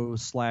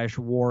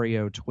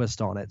Mario/Wario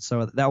twist on it.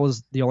 So that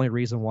was the only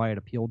reason why it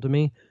appealed to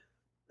me.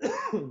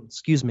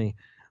 Excuse me.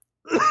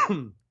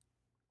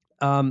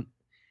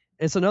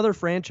 It's another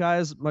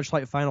franchise, much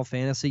like Final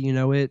Fantasy. You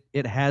know,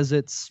 it has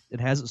its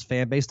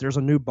fan base. There's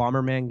a new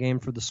Bomberman game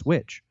for the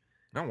Switch.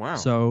 Oh wow!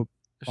 So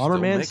They're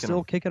Bomberman's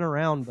still kicking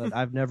around, but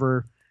I've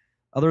never,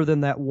 other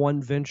than that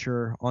one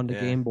venture on the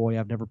Game Boy,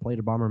 I've never played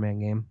a Bomberman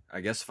game.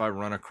 I guess if I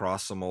run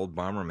across some old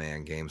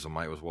Bomberman games, I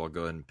might as well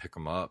go ahead and pick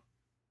them up.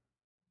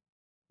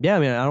 Yeah, I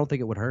mean, I don't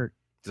think it would hurt.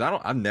 Because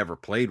I've never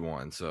played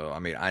one, so I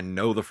mean, I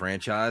know the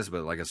franchise,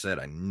 but like I said,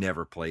 I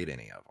never played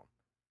any of them.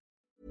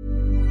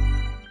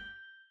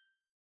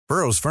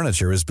 Burrow's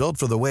furniture is built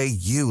for the way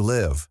you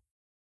live.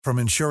 From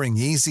ensuring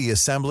easy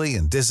assembly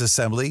and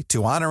disassembly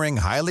to honoring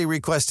highly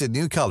requested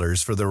new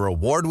colors for their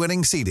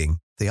award-winning seating,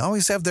 they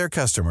always have their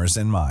customers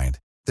in mind.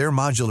 Their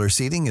modular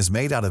seating is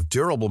made out of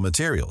durable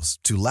materials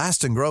to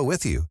last and grow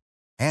with you.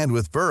 And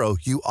with Burrow,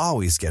 you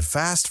always get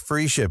fast,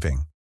 free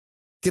shipping.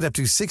 Get up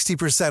to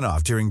 60%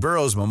 off during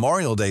Burrow's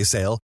Memorial Day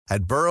sale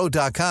at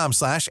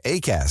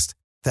burrow.com/ACAST.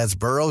 That's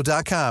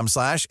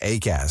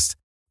burrow.com/ACAST.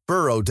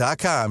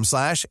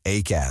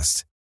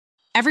 burrow.com/ACAST.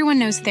 Everyone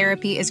knows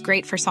therapy is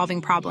great for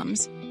solving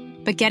problems,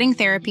 but getting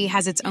therapy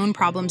has its own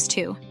problems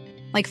too,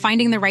 like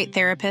finding the right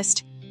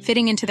therapist,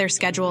 fitting into their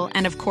schedule,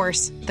 and of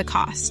course, the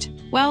cost.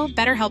 Well,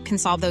 BetterHelp can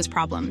solve those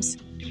problems.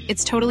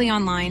 It's totally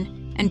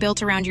online and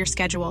built around your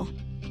schedule.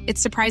 It's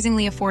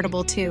surprisingly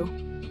affordable too.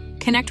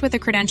 Connect with a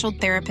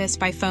credentialed therapist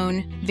by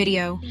phone,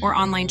 video, or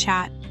online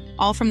chat,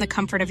 all from the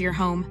comfort of your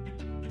home.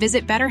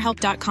 Visit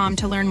BetterHelp.com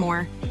to learn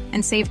more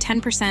and save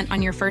 10%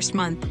 on your first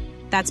month.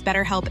 That's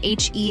BetterHelp,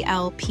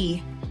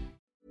 H-E-L-P.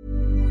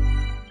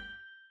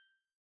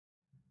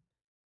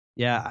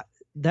 Yeah,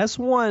 that's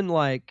one,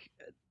 like,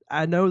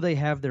 I know they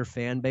have their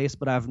fan base,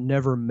 but I've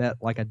never met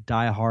like a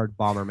diehard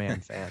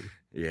Bomberman fan.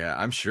 Yeah,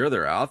 I'm sure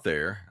they're out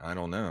there. I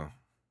don't know.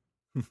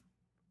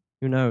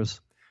 Who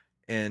knows?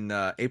 In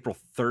April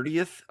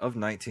 30th of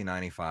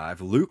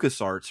 1995,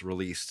 LucasArts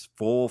released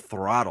Full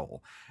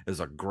Throttle as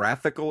a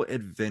graphical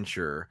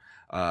adventure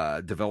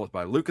developed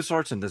by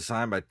LucasArts and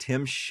designed by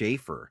Tim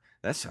Schafer.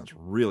 That sounds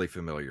really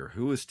familiar.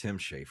 Who is Tim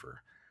Schafer?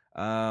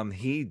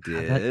 He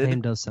did. That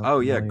name does sound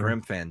familiar.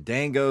 Grim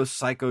Fandango,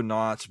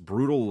 Psychonauts,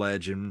 Brutal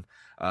Legend,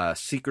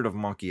 Secret of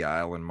Monkey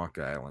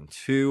Island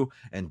 2,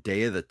 and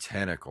Day of the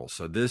Tentacle.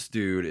 So this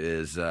dude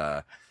is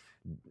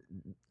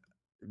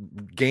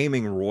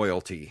gaming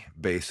royalty,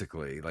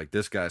 basically. Like,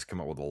 this guy's come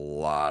up with a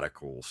lot of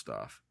cool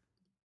stuff.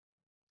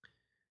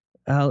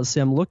 Let's see.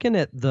 I'm looking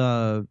at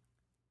the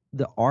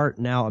art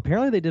now.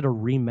 Apparently, they did a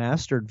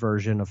remastered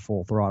version of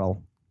Full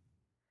Throttle.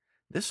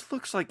 This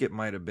looks like it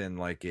might have been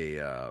like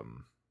a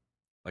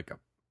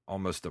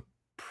almost a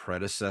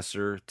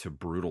predecessor to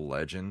Brutal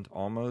Legend,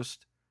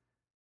 almost.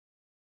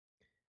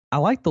 I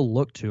like the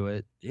look to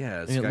it.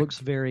 Yeah, it looks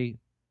very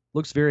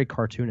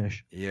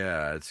cartoonish.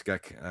 Yeah, it's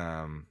got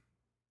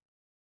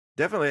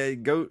definitely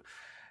go.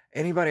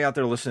 Anybody out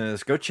there listening to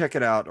this, go check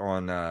it out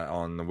on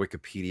the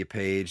Wikipedia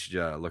page.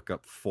 Look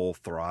up Full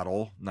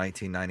Throttle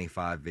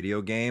 1995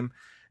 video game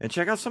and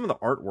check out some of the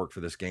artwork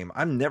for this game.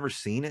 I've never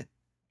seen it.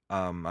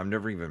 I've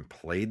never even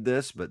played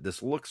this, but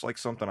this looks like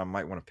something I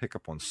might want to pick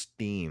up on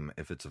Steam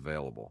if it's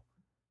available.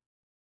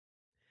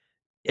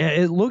 Yeah,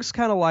 it looks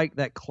kind of like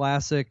that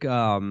classic.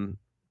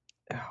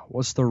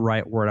 What's the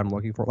right word I'm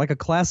looking for? Like a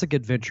classic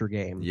adventure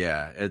game.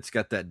 Yeah, it's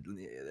got that.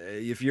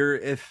 If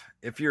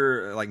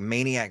you're like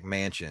Maniac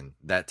Mansion,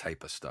 that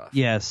type of stuff.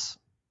 Yes,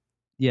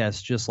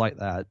 just like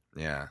that.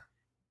 Yeah.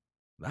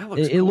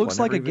 It looks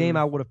like a game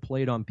I would have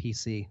played on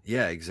PC.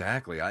 Yeah,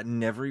 exactly. I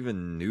never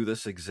even knew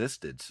this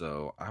existed,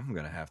 so I'm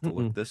going to have to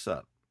look this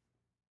up.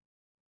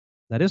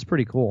 That is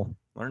pretty cool.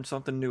 Learn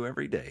something new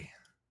every day.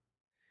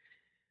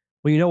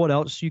 Well, you know what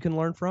else you can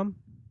learn from?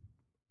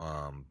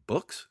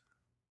 Books?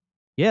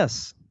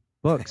 Yes,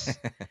 books.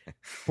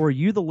 For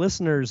you, the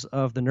listeners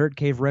of the Nerd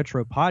Cave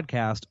Retro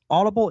podcast,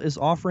 Audible is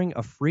offering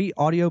a free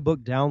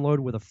audiobook download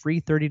with a free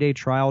 30-day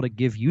trial to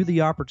give you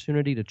the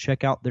opportunity to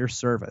check out their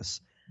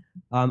service.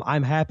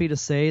 I'm happy to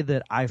say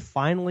that I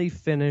finally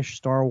finished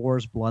Star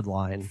Wars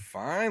Bloodline.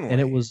 Finally.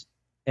 And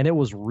it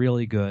was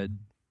really good.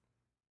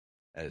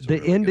 The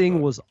really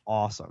ending was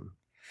awesome.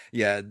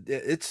 Yeah,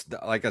 it's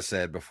like I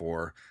said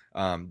before,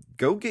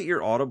 go get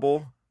your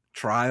Audible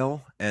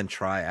trial and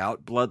try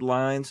out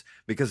Bloodlines,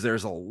 because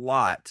there's a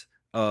lot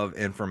of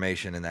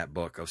information in that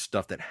book of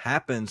stuff that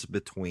happens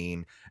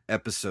between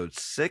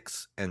episodes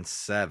 6 and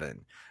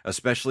 7,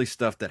 especially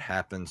stuff that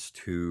happens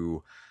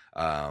to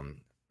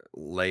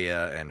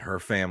Leia and her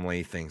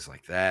family, things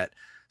like that.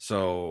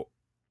 So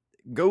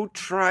go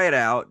try it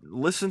out.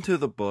 Listen to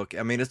the book.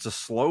 I mean, it's a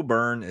slow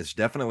burn. It's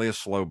definitely a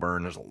slow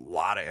burn. There's a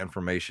lot of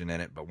information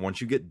in it, but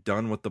once you get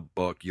done with the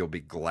book, you'll be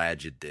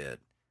glad you did.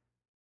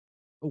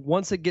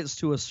 Once it gets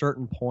to a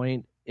certain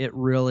point, it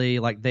really,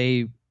 like,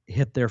 they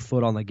hit their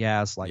foot on the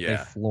gas, like they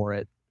floor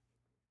it.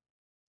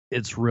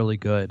 It's really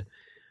good.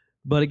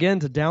 But again,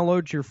 to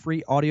download your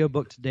free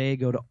audiobook today,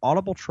 go to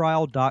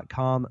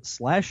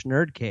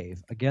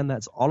audibletrial.com/nerdcave. Again,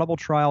 that's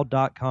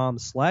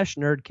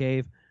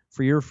audibletrial.com/nerdcave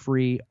for your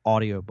free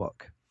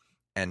audiobook.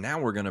 And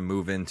now we're going to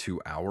move into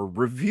our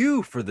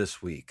review for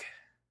this week.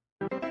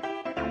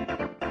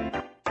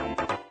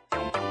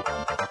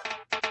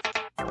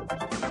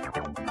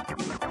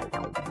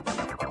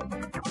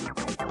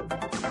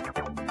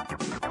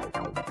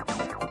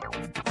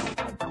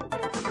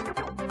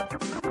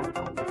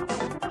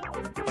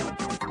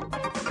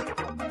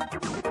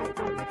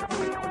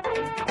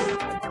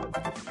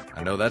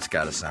 I know that's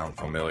got to sound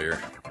familiar.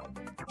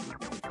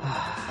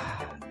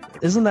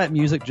 Isn't that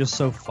music just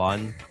so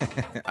fun?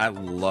 I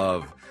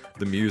love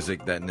the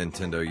music that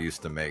Nintendo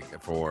used to make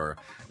for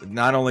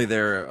not only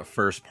their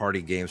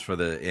first-party games for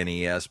the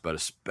NES, but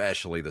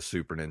especially the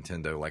Super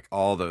Nintendo. Like,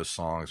 all those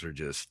songs are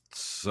just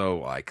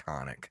so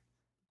iconic.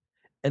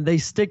 And they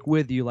stick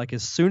with you. Like,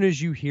 as soon as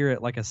you hear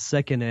it, like a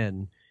second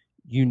in,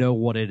 you know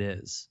what it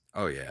is.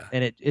 Oh, yeah.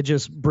 And it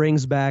just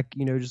brings back,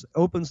 just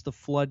opens the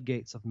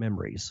floodgates of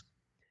memories.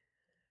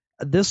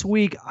 This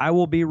week, I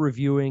will be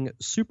reviewing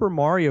Super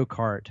Mario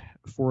Kart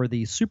for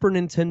the Super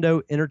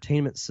Nintendo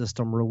Entertainment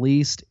System,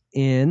 released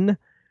in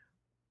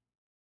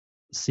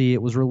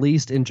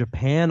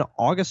Japan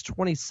August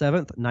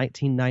 27th,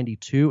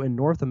 1992, and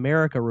North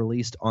America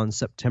released on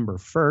September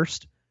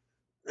 1st.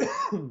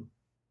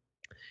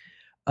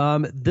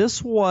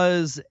 This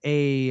was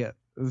a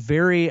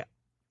very,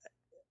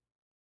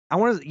 I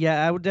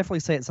would definitely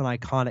say it's an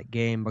iconic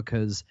game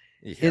because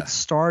it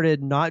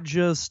started not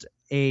just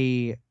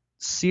a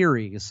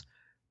series,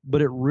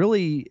 but it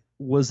really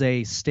was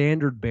a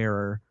standard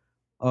bearer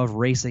of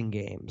racing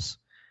games.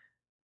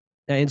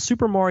 In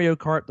Super Mario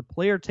Kart, the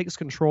player takes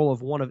control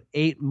of one of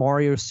 8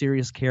 Mario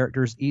series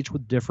characters, each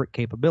with different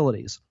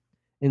capabilities.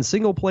 In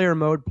single-player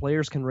mode,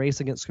 players can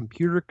race against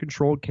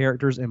computer-controlled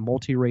characters in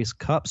multi-race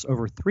cups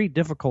over 3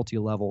 difficulty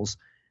levels.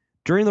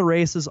 During the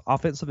races,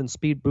 offensive and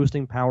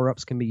speed-boosting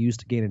power-ups can be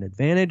used to gain an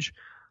advantage.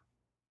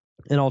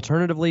 And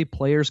alternatively,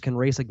 players can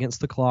race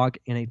against the clock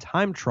in a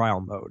time trial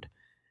mode.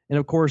 And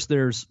of course,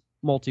 there's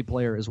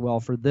multiplayer as well.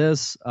 For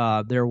this,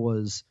 there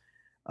was,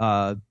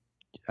 I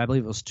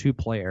believe it was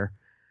 2-player.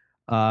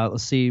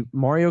 Let's see,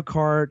 Mario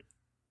Kart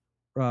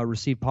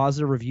received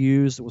positive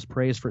reviews. It was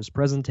praised for its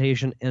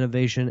presentation,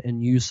 innovation,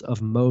 and use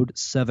of Mode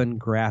 7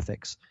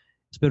 graphics.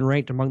 It's been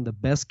ranked among the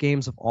best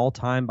games of all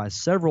time by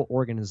several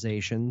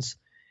organizations.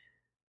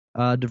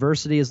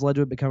 Diversity has led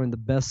to it becoming the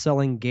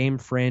best-selling game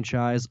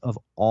franchise of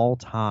all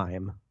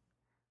time.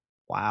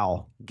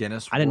 Wow.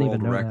 Guinness I didn't World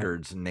even know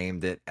Records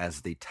named it as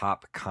the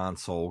top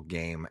console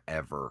game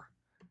ever.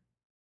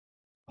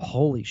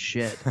 Holy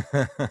shit.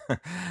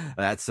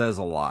 That says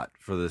a lot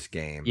for this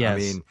game. Yes. I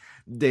mean,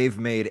 they've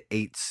made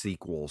 8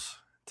 sequels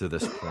to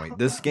this point.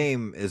 This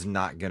game is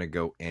not going to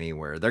go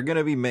anywhere. They're going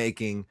to be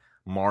making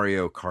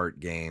Mario Kart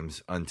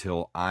games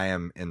until I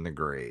am in the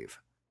grave.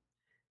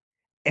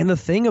 And the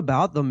thing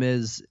about them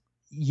is,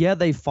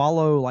 they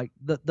follow, like,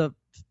 the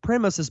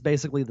premise is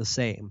basically the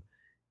same.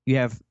 You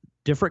have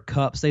different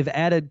cups. They've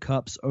added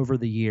cups over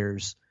the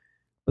years,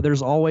 but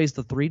there's always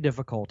the 3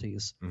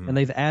 difficulties, and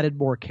they've added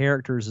more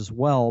characters as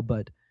well,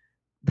 but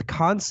the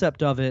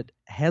concept of it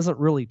hasn't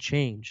really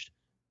changed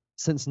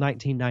since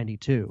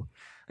 1992.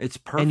 It's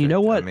perfect. And you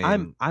know what? I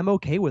mean, I'm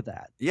okay with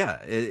that.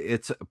 Yeah,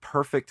 it's a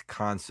perfect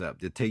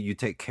concept. You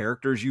take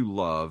characters you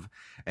love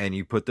and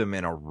you put them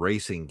in a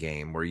racing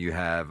game where you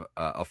have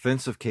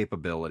offensive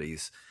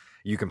capabilities.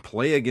 You can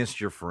play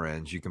against your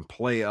friends. You can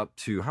play up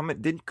to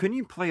couldn't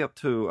you play up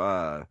to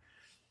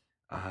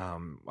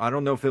I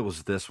don't know if it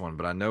was this one,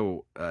 but I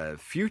know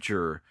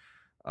future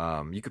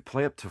you could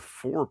play up to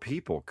 4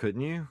 people,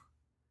 couldn't you?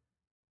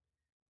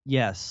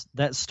 Yes,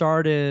 that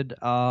started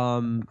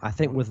I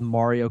think with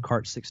Mario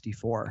Kart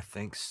 64. I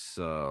think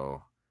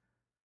so.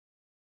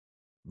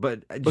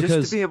 But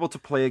just to be able to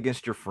play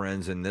against your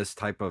friends in this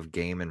type of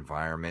game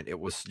environment,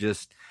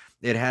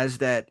 it has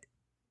that.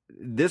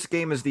 This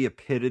game is the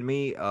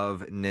epitome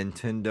of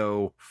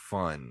Nintendo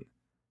fun.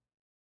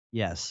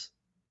 Yes.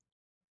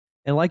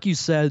 And like you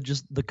said,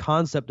 just the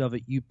concept of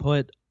it, you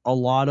put a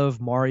lot of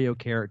Mario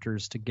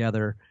characters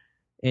together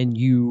and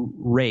you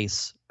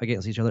race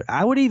against each other.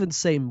 I would even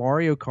say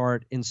Mario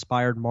Kart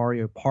inspired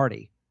Mario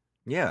Party.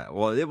 Yeah,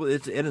 well,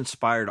 it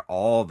inspired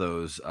all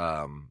those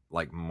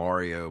like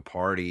Mario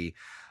Party.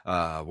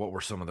 What were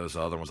some of those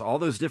other ones? All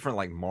those different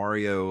like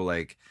Mario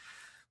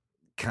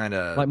kind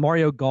of like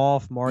Mario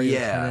Golf, Mario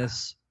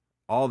Tennis,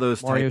 all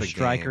those Mario type of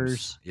Strikers.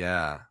 Games.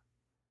 Yeah.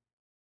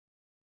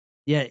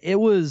 Yeah, it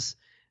was.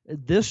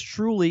 This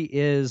truly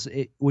is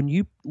when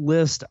you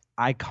list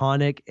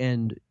iconic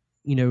and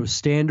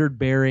standard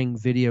bearing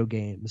video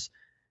games.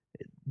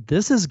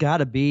 This has got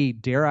to be,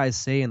 dare I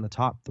say, in the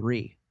top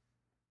 3.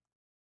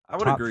 I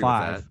would agree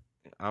 5. With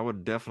that. I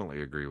would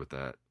definitely agree with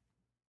that.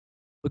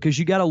 Because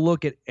you got to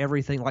look at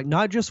everything, like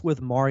not just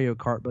with Mario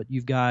Kart, but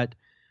you've got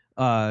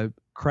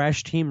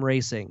Crash Team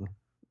Racing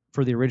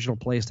for the original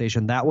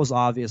PlayStation. That was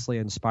obviously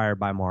inspired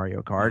by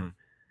Mario Kart. Mm-hmm.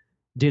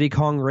 Diddy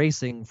Kong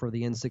Racing for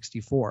the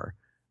N64.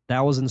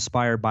 That was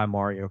inspired by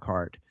Mario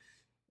Kart.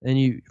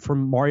 And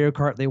from Mario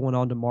Kart, they went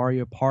on to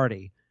Mario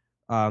Party.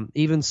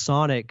 Even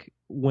Sonic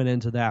went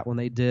into that when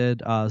they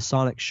did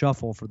Sonic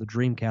Shuffle for the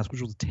Dreamcast,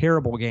 which was a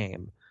terrible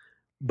game.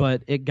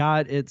 But it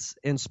got its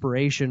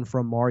inspiration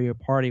from Mario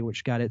Party,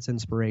 which got its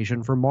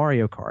inspiration from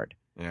Mario Kart.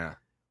 Yeah.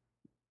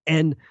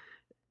 And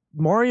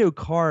Mario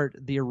Kart,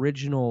 the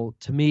original,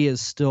 to me, is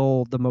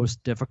still the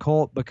most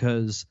difficult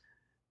because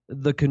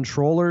the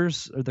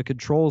controls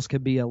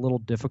can be a little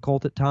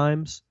difficult at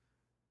times,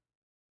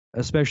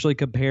 especially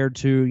compared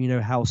to,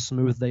 how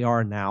smooth they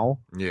are now.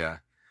 Yeah.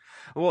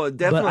 Well,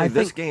 definitely,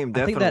 this game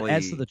I think definitely that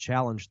adds to the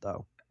challenge,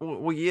 though.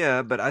 Well,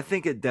 yeah, but I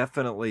think it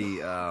definitely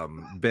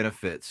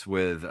benefits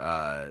with,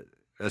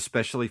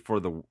 especially for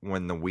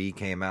when the Wii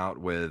came out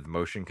with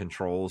motion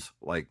controls.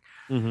 Like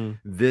Mm-hmm.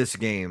 this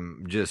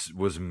game just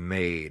was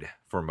made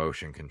for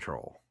motion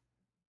control.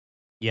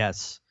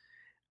 Yes.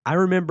 I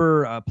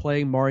remember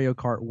playing Mario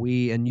Kart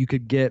Wii, and you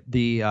could get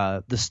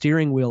the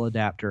steering wheel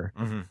adapter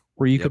Mm-hmm.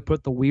 where you could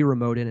put the Wii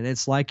remote in, and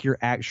it's like you're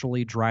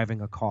actually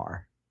driving a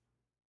car.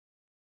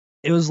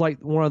 It was like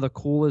one of the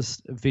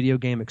coolest video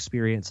game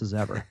experiences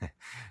ever.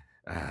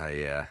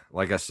 Yeah,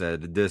 like I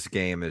said, this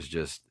game is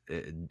just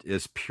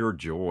it's pure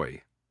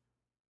joy.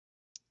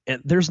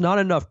 And there's not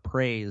enough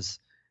praise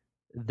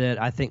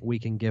that I think we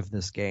can give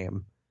this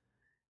game.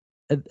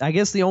 I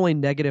guess the only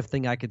negative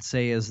thing I could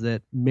say is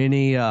that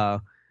many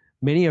a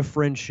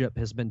friendship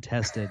has been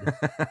tested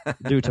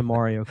due to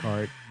Mario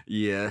Kart.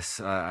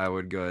 Yes, I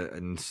would go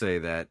ahead and say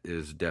that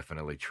is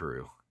definitely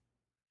true.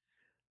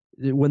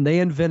 When they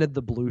invented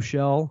the blue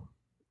shell,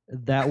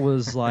 that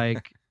was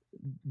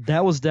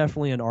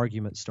definitely an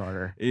argument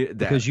starter.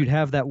 Because you'd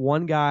have that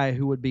one guy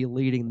who would be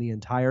leading the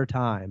entire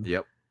time.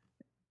 Yep.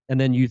 And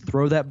then you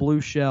throw that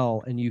blue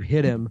shell and you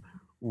hit him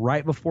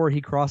right before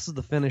he crosses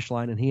the finish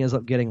line, and he ends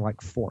up getting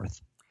like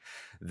fourth.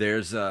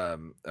 There's a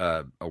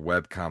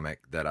webcomic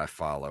that I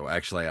follow.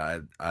 Actually,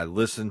 I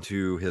listen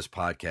to his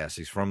podcast.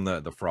 He's from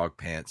the Frog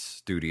Pants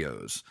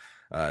Studios.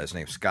 His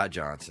name's Scott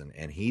Johnson,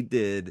 and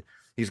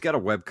he's got a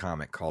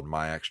webcomic called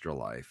My Extra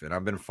Life, and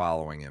I've been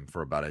following him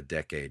for about a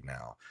decade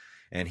now.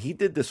 And he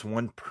did this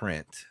one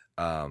print.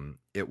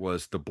 It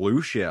was the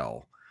blue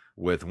shell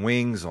with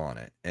wings on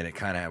it, and it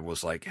kind of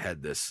was like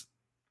had this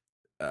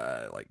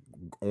like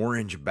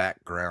orange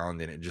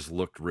background, and it just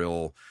looked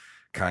real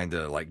kind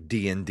of like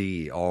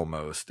D&D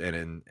almost,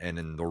 and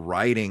in the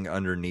writing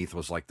underneath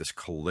was like this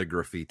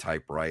calligraphy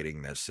type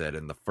writing that said,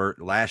 "And the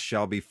last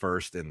shall be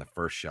first, and the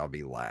first shall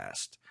be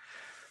last."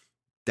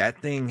 That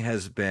thing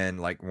has been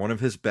like one of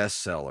his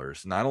best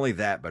sellers. Not only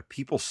that, but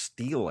people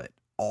steal it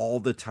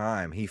all the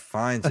time. He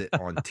finds it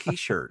on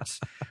t-shirts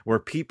where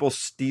people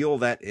steal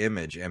that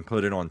image and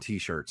put it on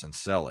t-shirts and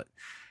sell it.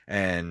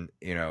 And,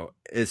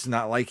 it's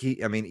not like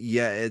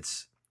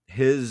it's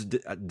his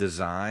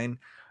design,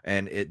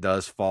 and it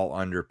does fall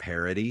under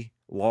parody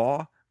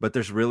law, but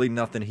there's really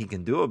nothing he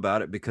can do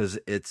about it because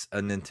it's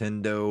a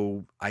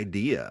Nintendo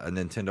idea, a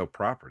Nintendo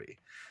property.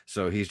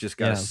 So he's just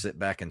got to sit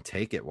back and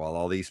take it while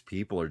all these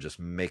people are just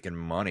making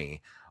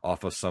money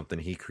off of something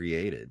he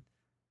created.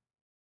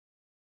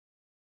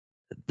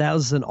 That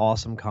was an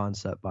awesome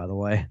concept, by the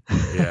way.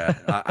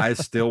 Yeah, I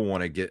still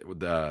want to get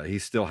he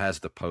still has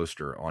the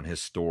poster on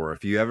his store.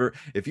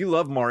 If you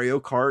love Mario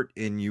Kart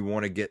and you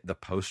want to get the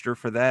poster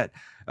for that,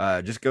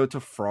 just go to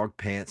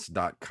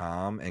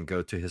frogpants.com and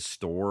go to his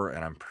store,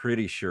 and I'm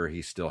pretty sure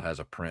he still has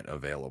a print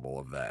available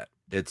of that.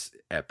 It's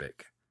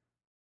epic.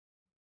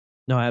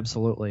 No,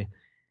 absolutely.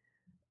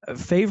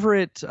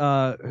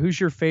 Who's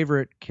your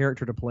favorite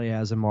character to play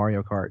as in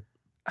Mario Kart?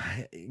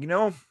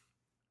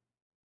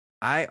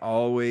 I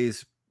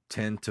always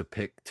tend to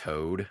pick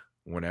Toad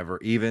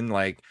whenever, even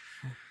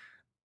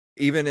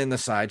in the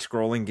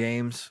side-scrolling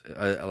games,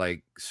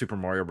 like Super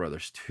Mario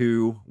Brothers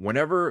 2,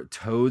 whenever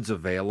Toad's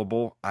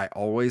available, I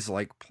always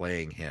like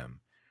playing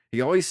him.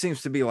 He always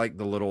seems to be like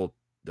the little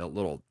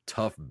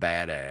tough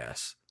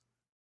badass.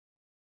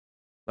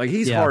 Like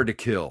he's hard to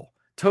kill.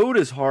 Toad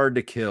is hard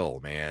to kill,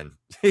 man.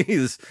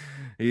 He's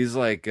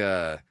like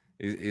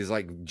he's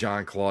like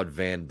Jean-Claude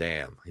Van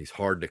Damme. He's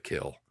hard to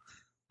kill.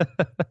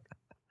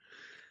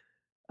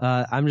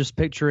 I'm just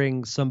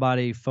picturing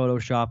somebody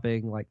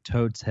photoshopping like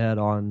Toad's head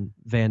on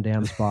Van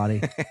Damme's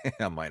body.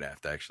 I might have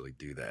to actually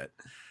do that.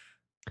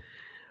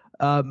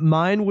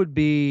 Mine would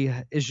be,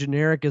 as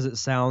generic as it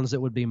sounds,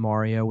 it would be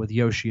Mario, with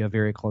Yoshi a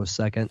very close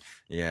second.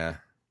 Yeah.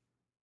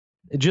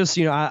 It just,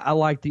 I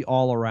like the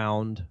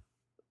all-around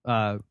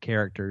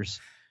characters.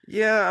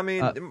 Yeah, I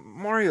mean,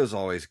 Mario's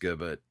always good,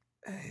 but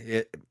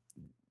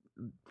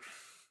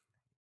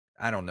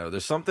I don't know.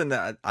 There's something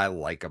that I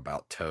like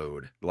about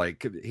Toad.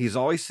 Like he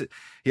always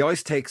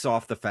takes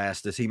off the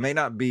fastest. He may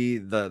not be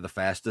the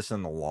fastest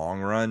in the long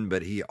run,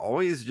 but he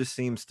always just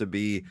seems to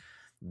be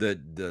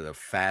the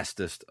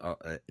fastest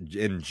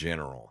in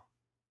general.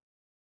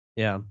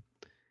 Yeah.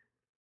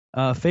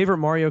 Favorite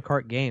Mario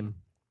Kart game?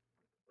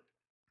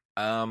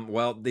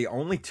 Well, the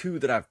only two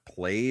that I've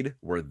played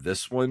were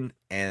this one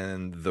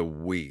and the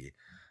Wii.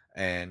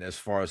 And as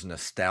far as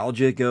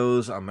nostalgia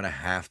goes, I'm gonna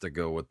have to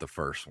go with the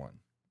first one.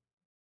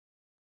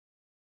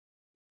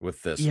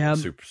 With this one,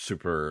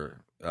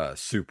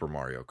 Super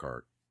Mario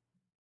Kart.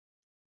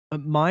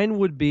 Mine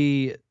would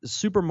be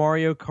Super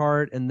Mario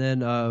Kart, and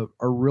then a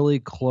really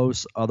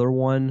close other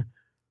one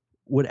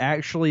would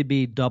actually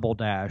be Double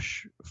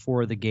Dash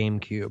for the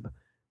GameCube,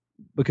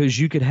 because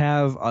you could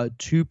have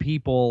 2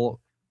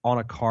 people on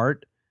a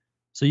cart,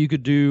 so you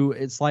could do,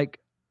 it's like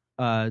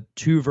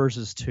 2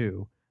 versus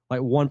 2.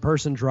 Like one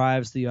person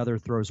drives, the other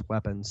throws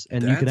weapons,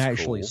 and you could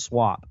actually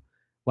swap,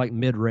 like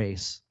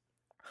mid-race.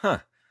 Huh.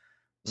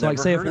 So, like,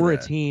 say if we're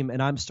a team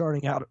and I'm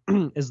starting out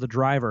as the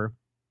driver,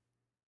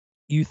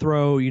 you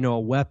throw, a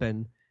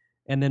weapon,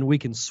 and then we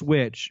can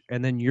switch,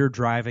 and then you're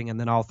driving, and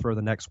then I'll throw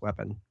the next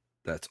weapon.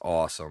 That's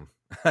awesome.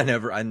 I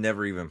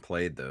never even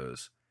played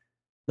those.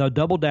 No,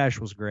 Double Dash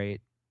was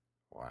great.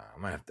 Wow,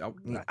 I'm gonna have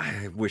to,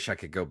 I wish I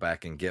could go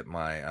back and get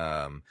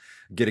my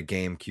get a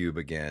GameCube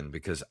again,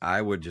 because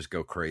I would just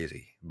go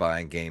crazy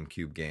buying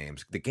GameCube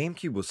games. The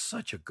GameCube was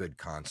such a good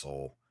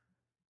console.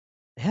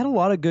 It had a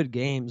lot of good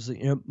games.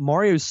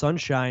 Mario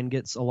Sunshine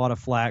gets a lot of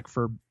flack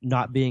for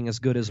not being as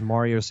good as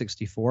Mario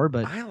 64,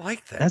 but I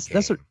like that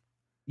game.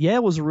 Yeah,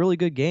 it was a really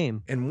good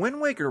game. And Wind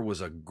Waker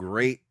was a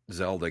great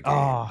Zelda game.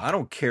 Oh. I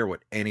don't care what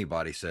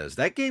anybody says.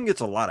 That game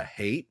gets a lot of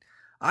hate.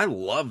 I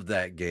love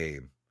that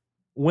game.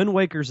 Wind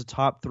Waker's a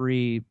top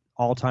 3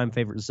 all-time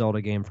favorite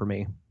Zelda game for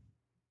me.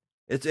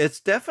 It's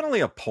definitely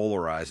a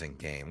polarizing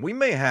game. We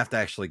may have to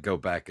actually go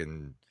back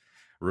and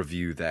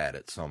review that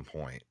at some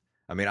point.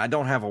 I mean, I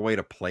don't have a way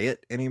to play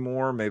it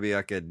anymore. Maybe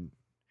I could,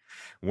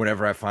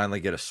 whenever I finally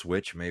get a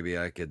Switch, maybe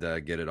I could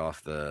get it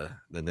off the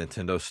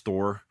Nintendo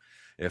store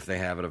if they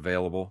have it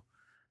available.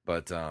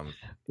 But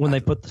when they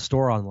put the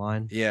store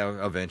online.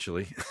 Yeah,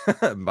 eventually.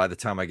 By the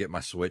time I get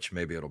my Switch,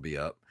 maybe it'll be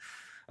up.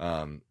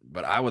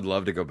 But I would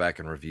love to go back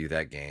and review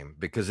that game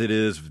because it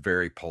is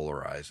very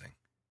polarizing.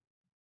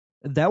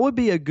 That would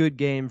be a good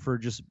game for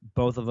just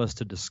both of us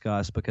to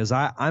discuss, because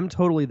I'm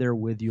totally there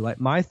with you. Like,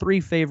 my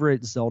 3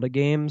 favorite Zelda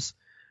games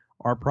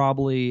are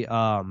probably,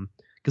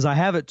 because I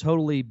haven't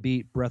totally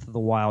beat Breath of the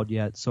Wild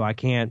yet, so I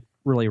can't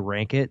really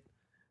rank it,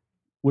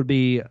 would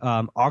be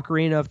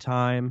Ocarina of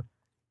Time,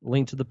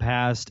 Link to the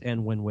Past,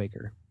 and Wind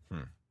Waker.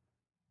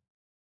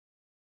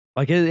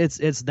 Like,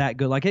 it's that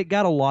good. Like, it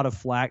got a lot of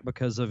flack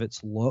because of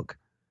its look,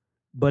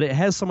 but it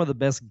has some of the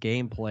best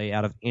gameplay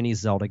out of any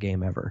Zelda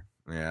game ever.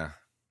 Yeah.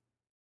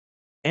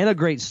 And a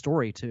great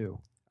story, too.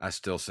 I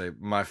still say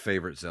my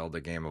favorite Zelda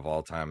game of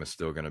all time is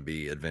still going to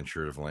be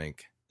Adventure of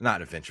Link.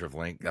 Not Adventure of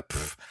Link.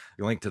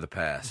 Link to the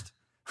Past.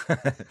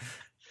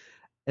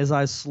 As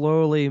I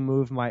slowly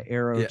move my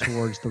arrow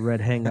towards the red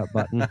hang-up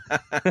button.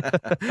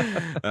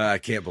 I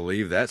can't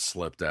believe that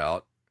slipped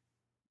out.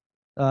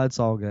 It's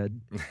all good.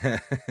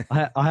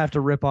 I'll have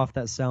to rip off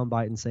that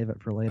soundbite and save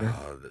it for later.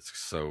 Oh, that's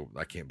so...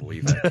 I can't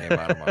believe that came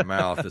out of my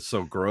mouth. It's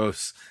so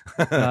gross.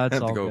 I have to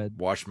go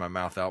wash my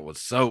mouth out with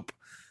soap.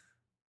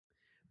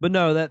 But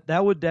no,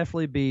 that would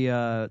definitely be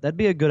that'd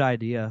be a good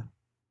idea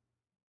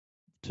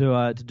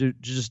to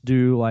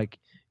do like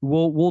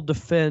we'll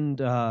defend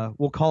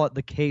we'll call it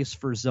the case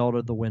for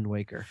Zelda the Wind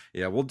Waker.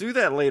 Yeah, we'll do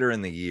that later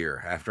in the year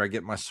after I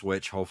get my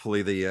Switch.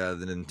 Hopefully the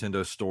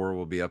Nintendo store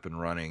will be up and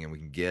running and we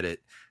can get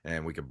it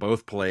and we can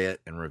both play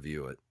it and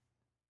review it.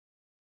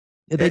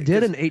 Yeah, they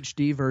did an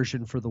HD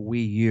version for the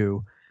Wii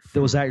U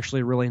that was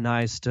actually really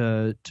nice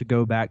to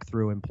go back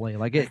through and play.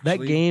 Like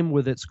that game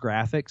with its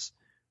graphics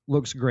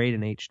looks great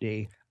in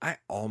HD. I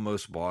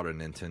almost bought a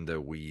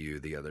Nintendo Wii U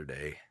the other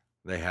day.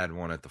 They had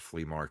one at the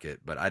flea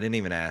market, but I didn't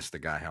even ask the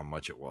guy how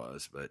much it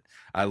was. But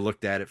I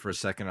looked at it for a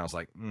second. I was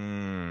like,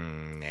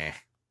 nah.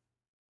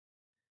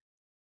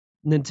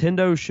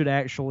 Nintendo should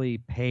actually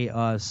pay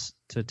us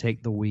to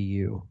take the Wii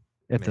U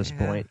at this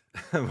point.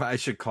 I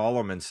should call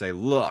them and say,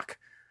 look,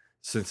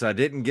 since I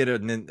didn't get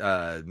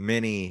a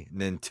mini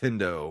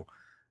Nintendo,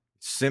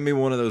 send me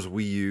one of those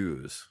Wii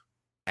U's,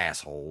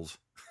 assholes.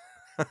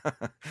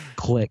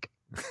 Click.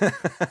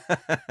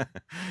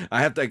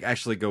 I have to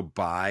actually go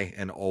buy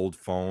an old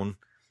phone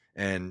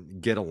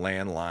and get a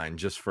landline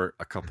just for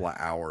a couple of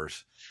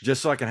hours,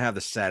 just so I can have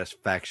the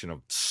satisfaction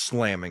of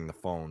slamming the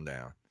phone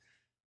down.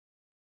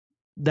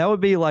 That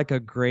would be like a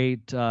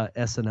great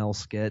SNL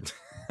skit.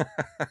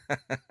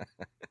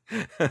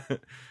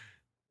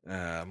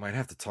 I might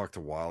have to talk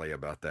to Wally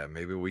about that.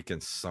 Maybe we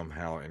can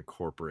somehow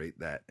incorporate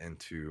that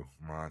into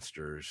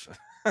Monsters.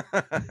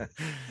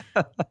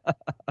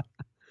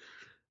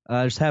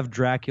 Just have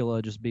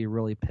Dracula just be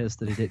really pissed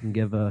that he didn't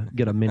get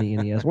a mini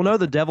NES. Well, no,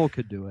 the devil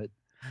could do it.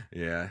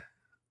 Yeah,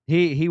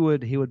 he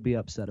would be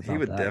upset about that. He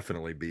would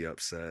definitely be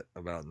upset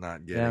about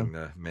not getting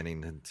the mini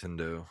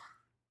Nintendo.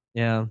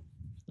 Yeah,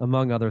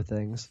 among other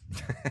things.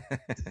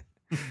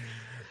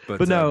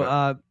 but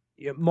no,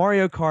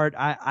 Mario Kart.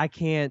 I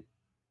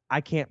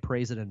can't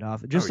praise it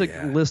enough. Just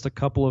list a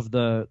couple of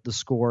the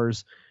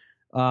scores.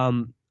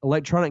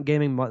 Electronic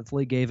Gaming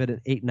Monthly gave it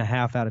an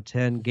 8.5 out of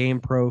 10.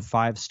 GamePro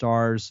 5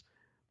 stars.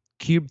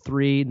 Cube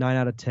 3 9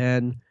 out of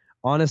 10.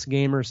 Honest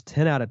Gamers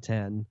 10 out of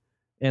 10.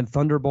 And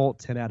Thunderbolt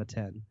 10 out of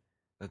 10.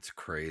 That's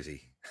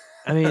crazy.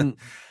 I mean,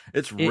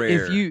 it's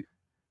rare. If you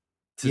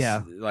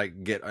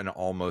like get an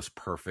almost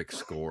perfect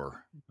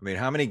score. I mean,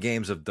 how many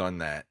games have done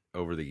that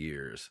over the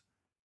years?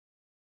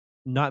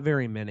 Not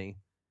very many.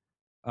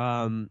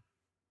 Ocarina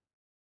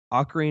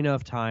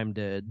of Time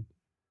did.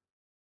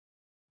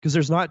 Because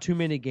there's not too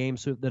many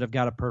games that have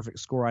got a perfect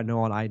score I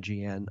know on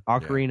IGN.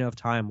 Ocarina of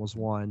Time was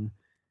one.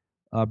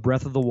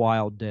 Breath of the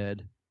Wild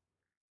did.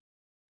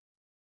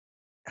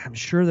 I'm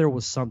sure there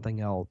was something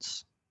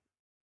else,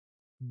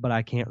 but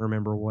I can't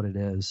remember what it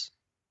is.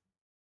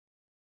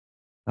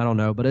 I don't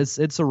know, but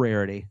it's a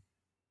rarity.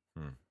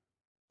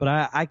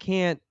 But I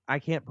can't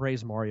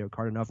praise Mario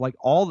Kart enough. Like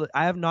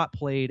I have not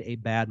played a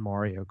bad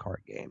Mario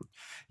Kart game.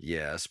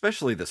 Yeah,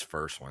 especially this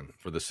first one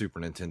for the Super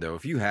Nintendo.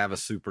 If you have a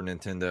Super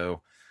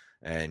Nintendo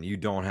and you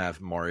don't have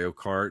Mario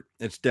Kart,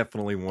 it's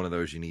definitely one of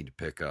those you need to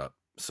pick up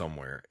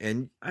somewhere.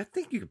 And I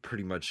think you could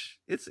pretty much,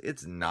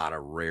 it's not a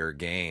rare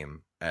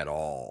game at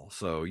all.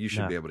 So you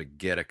should be able to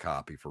get a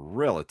copy for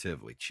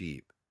relatively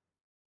cheap.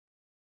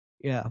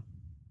 Yeah.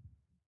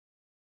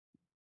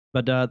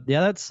 But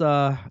yeah, that's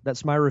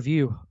my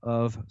review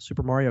of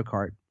Super Mario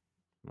Kart.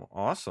 Well,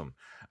 awesome.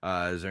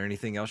 Is there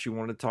anything else you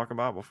wanted to talk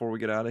about before we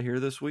get out of here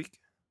this week?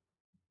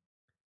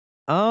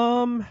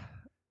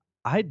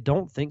 I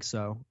don't think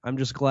so. I'm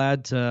just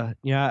glad to,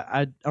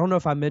 I don't know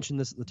if I mentioned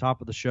this at the top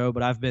of the show,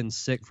 but I've been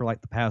sick for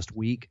like the past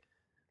week.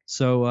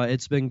 So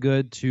it's been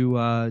good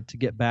to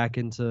get back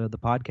into the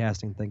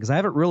podcasting thing, because I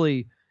haven't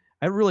really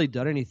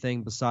done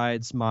anything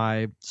besides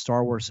my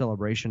Star Wars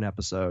Celebration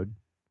episode.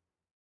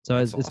 So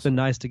it's awesome. been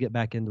nice to get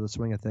back into the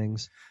swing of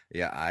things.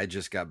 Yeah, I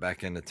just got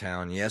back into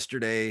town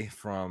yesterday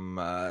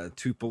from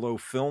Tupelo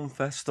Film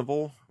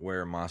Festival,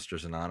 where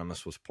Monsters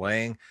Anonymous was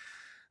playing.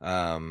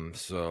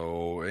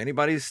 So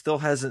anybody still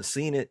hasn't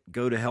seen it,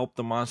 go to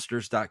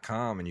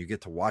helpthemonsters.com and you get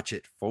to watch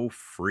it for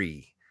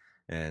free.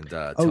 And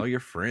tell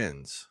your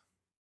friends.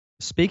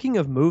 Speaking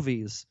of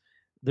movies,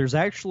 there's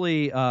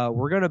actually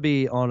we're going to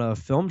be on a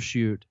film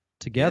shoot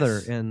together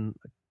in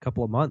a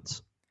couple of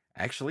months.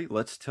 Actually,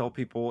 let's tell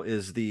people,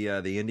 is the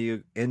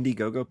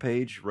Indiegogo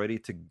page ready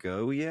to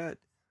go yet?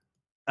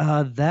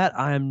 That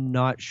I'm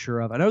not sure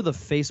of. I know the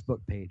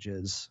Facebook page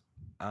is.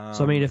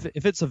 So I mean,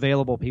 if it's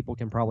available, people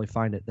can probably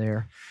find it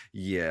there.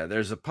 Yeah,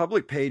 there's a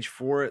public page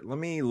for it. Let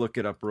me look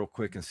it up real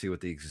quick and see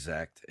what the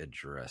exact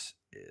address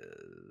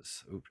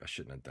is. Oops, I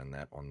shouldn't have done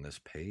that on this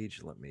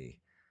page. Let me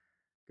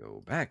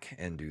go back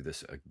and do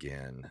this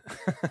again.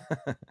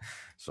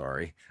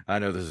 Sorry. I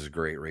know this is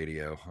great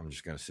radio. I'm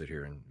just going to sit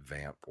here and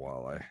vamp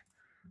while I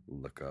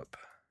look up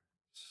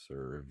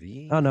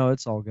Survey. Oh, no,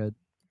 it's all good.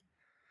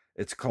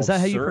 It's called Is that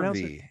how you Survey. pronounce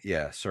it?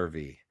 Yeah,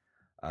 Survey.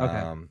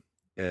 Okay.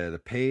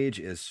 The page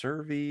is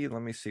Survey.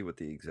 Let me see what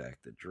the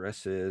exact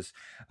address is.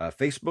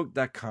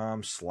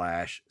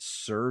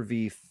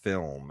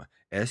 Facebook.com/SurveyFilm.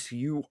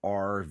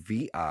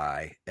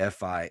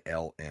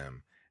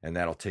 SurveyFilm. And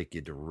that'll take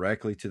you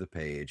directly to the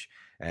page.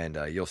 And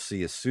you'll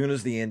see as soon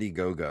as the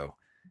Indiegogo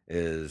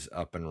is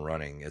up and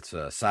running. It's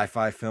a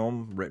sci-fi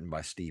film written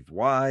by Steve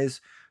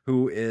Wise,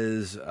 who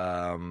is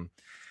Mr.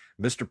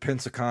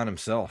 Pensacon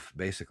himself,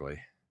 basically.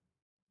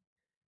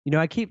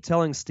 I keep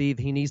telling Steve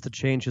he needs to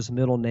change his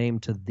middle name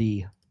to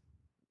The,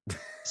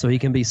 so he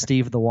can be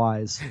Steve the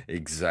Wise.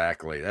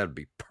 Exactly. That'd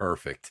be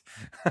perfect.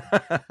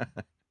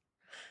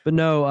 But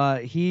no,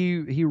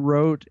 he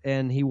wrote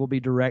and he will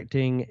be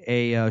directing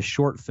a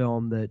short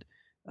film that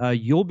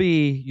you'll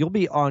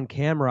be on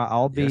camera.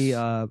 I'll be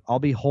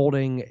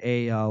holding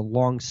a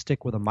long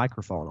stick with a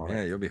microphone on it.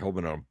 Yeah, you'll be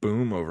holding a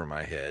boom over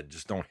my head.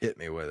 Just don't hit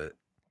me with it.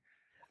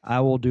 I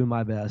will do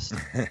my best.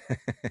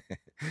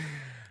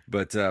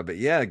 But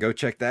yeah, go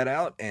check that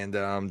out. And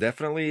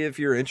definitely, if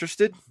you're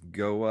interested,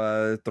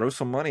 go throw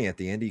some money at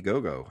the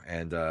Indiegogo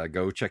and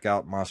go check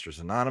out Monsters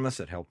Anonymous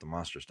at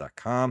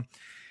helpthemonsters.com.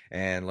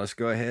 And let's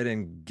go ahead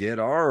and get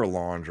our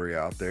laundry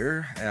out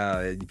there.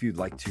 If you'd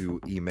like to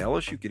email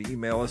us, you can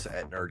email us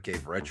at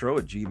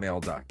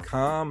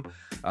nerdcaveretro@gmail.com.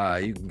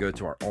 You can go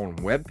to our own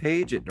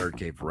webpage at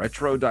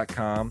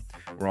nerdcaveretro.com.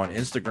 We're on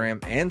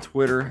Instagram and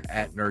Twitter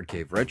at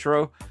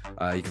nerdcaveretro.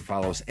 You can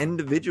follow us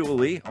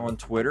individually on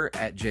Twitter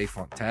at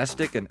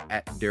jfantastic and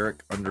at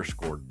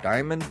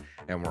Derek_Diamond.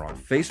 And we're on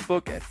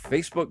Facebook at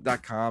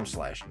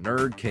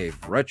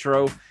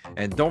facebook.com/nerdcaveretro.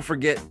 And don't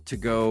forget to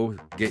go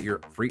get your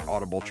free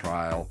Audible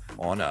trial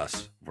on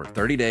us for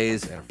 30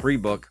 days and a free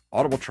book,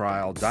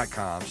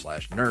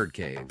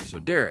 audibletrial.com/nerdcave. So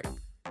Derek,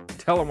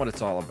 tell them what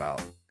it's all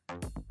about.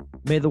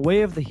 May the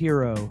way of the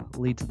hero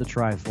lead to the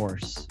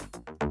Triforce.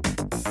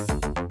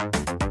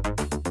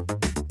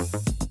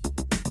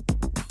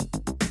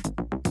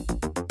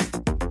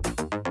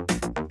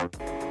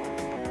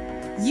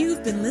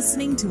 You've been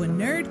listening to a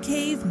Nerd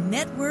Cave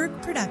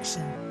Network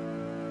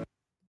production.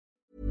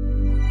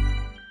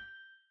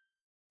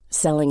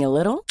 Selling a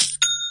little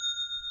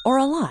or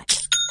a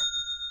lot?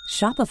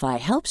 Shopify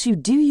helps you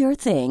do your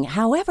thing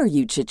however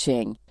you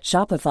cha-ching.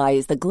 Shopify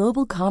is the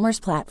global commerce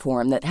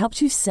platform that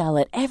helps you sell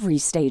at every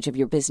stage of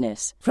your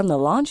business. From the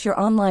launch your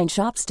online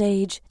shop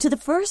stage to the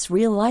first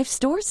real-life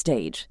store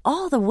stage,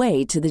 all the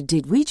way to the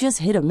did we just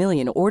hit a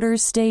million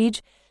orders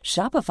stage.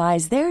 Shopify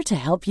is there to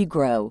help you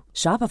grow.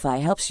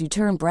 Shopify helps you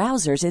turn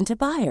browsers into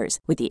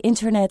buyers with the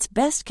internet's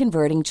best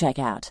converting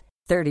checkout.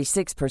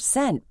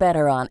 36%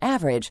 better on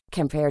average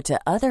compared to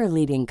other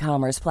leading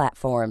commerce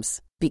platforms.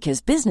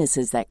 Because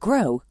businesses that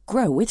grow,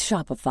 grow with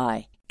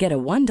Shopify. Get a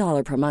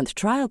 $1 per month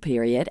trial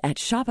period at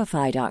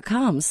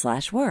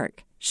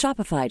shopify.com/work.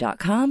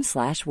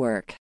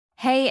 Shopify.com/work.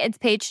 Hey, it's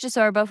Paige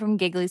DeSorbo from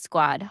Giggly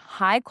Squad.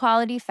 High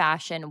quality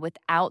fashion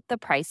without the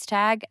price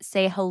tag.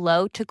 Say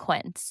hello to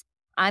Quince.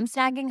 I'm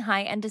snagging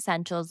high-end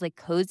essentials like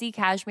cozy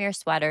cashmere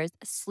sweaters,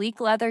 sleek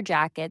leather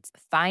jackets,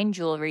 fine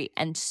jewelry,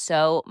 and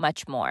so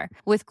much more.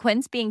 With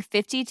Quince being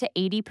 50 to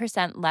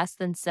 80% less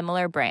than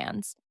similar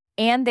brands.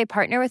 And they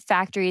partner with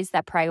factories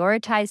that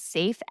prioritize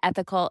safe,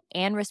 ethical,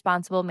 and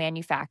responsible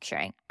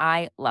manufacturing.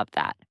 I love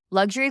that.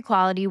 Luxury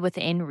quality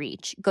within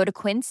reach. Go to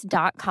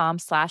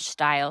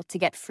quince.com/style to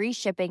get free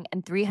shipping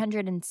and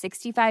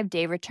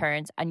 365-day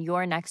returns on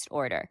your next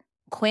order.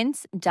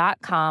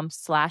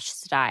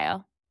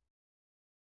 Quince.com/style.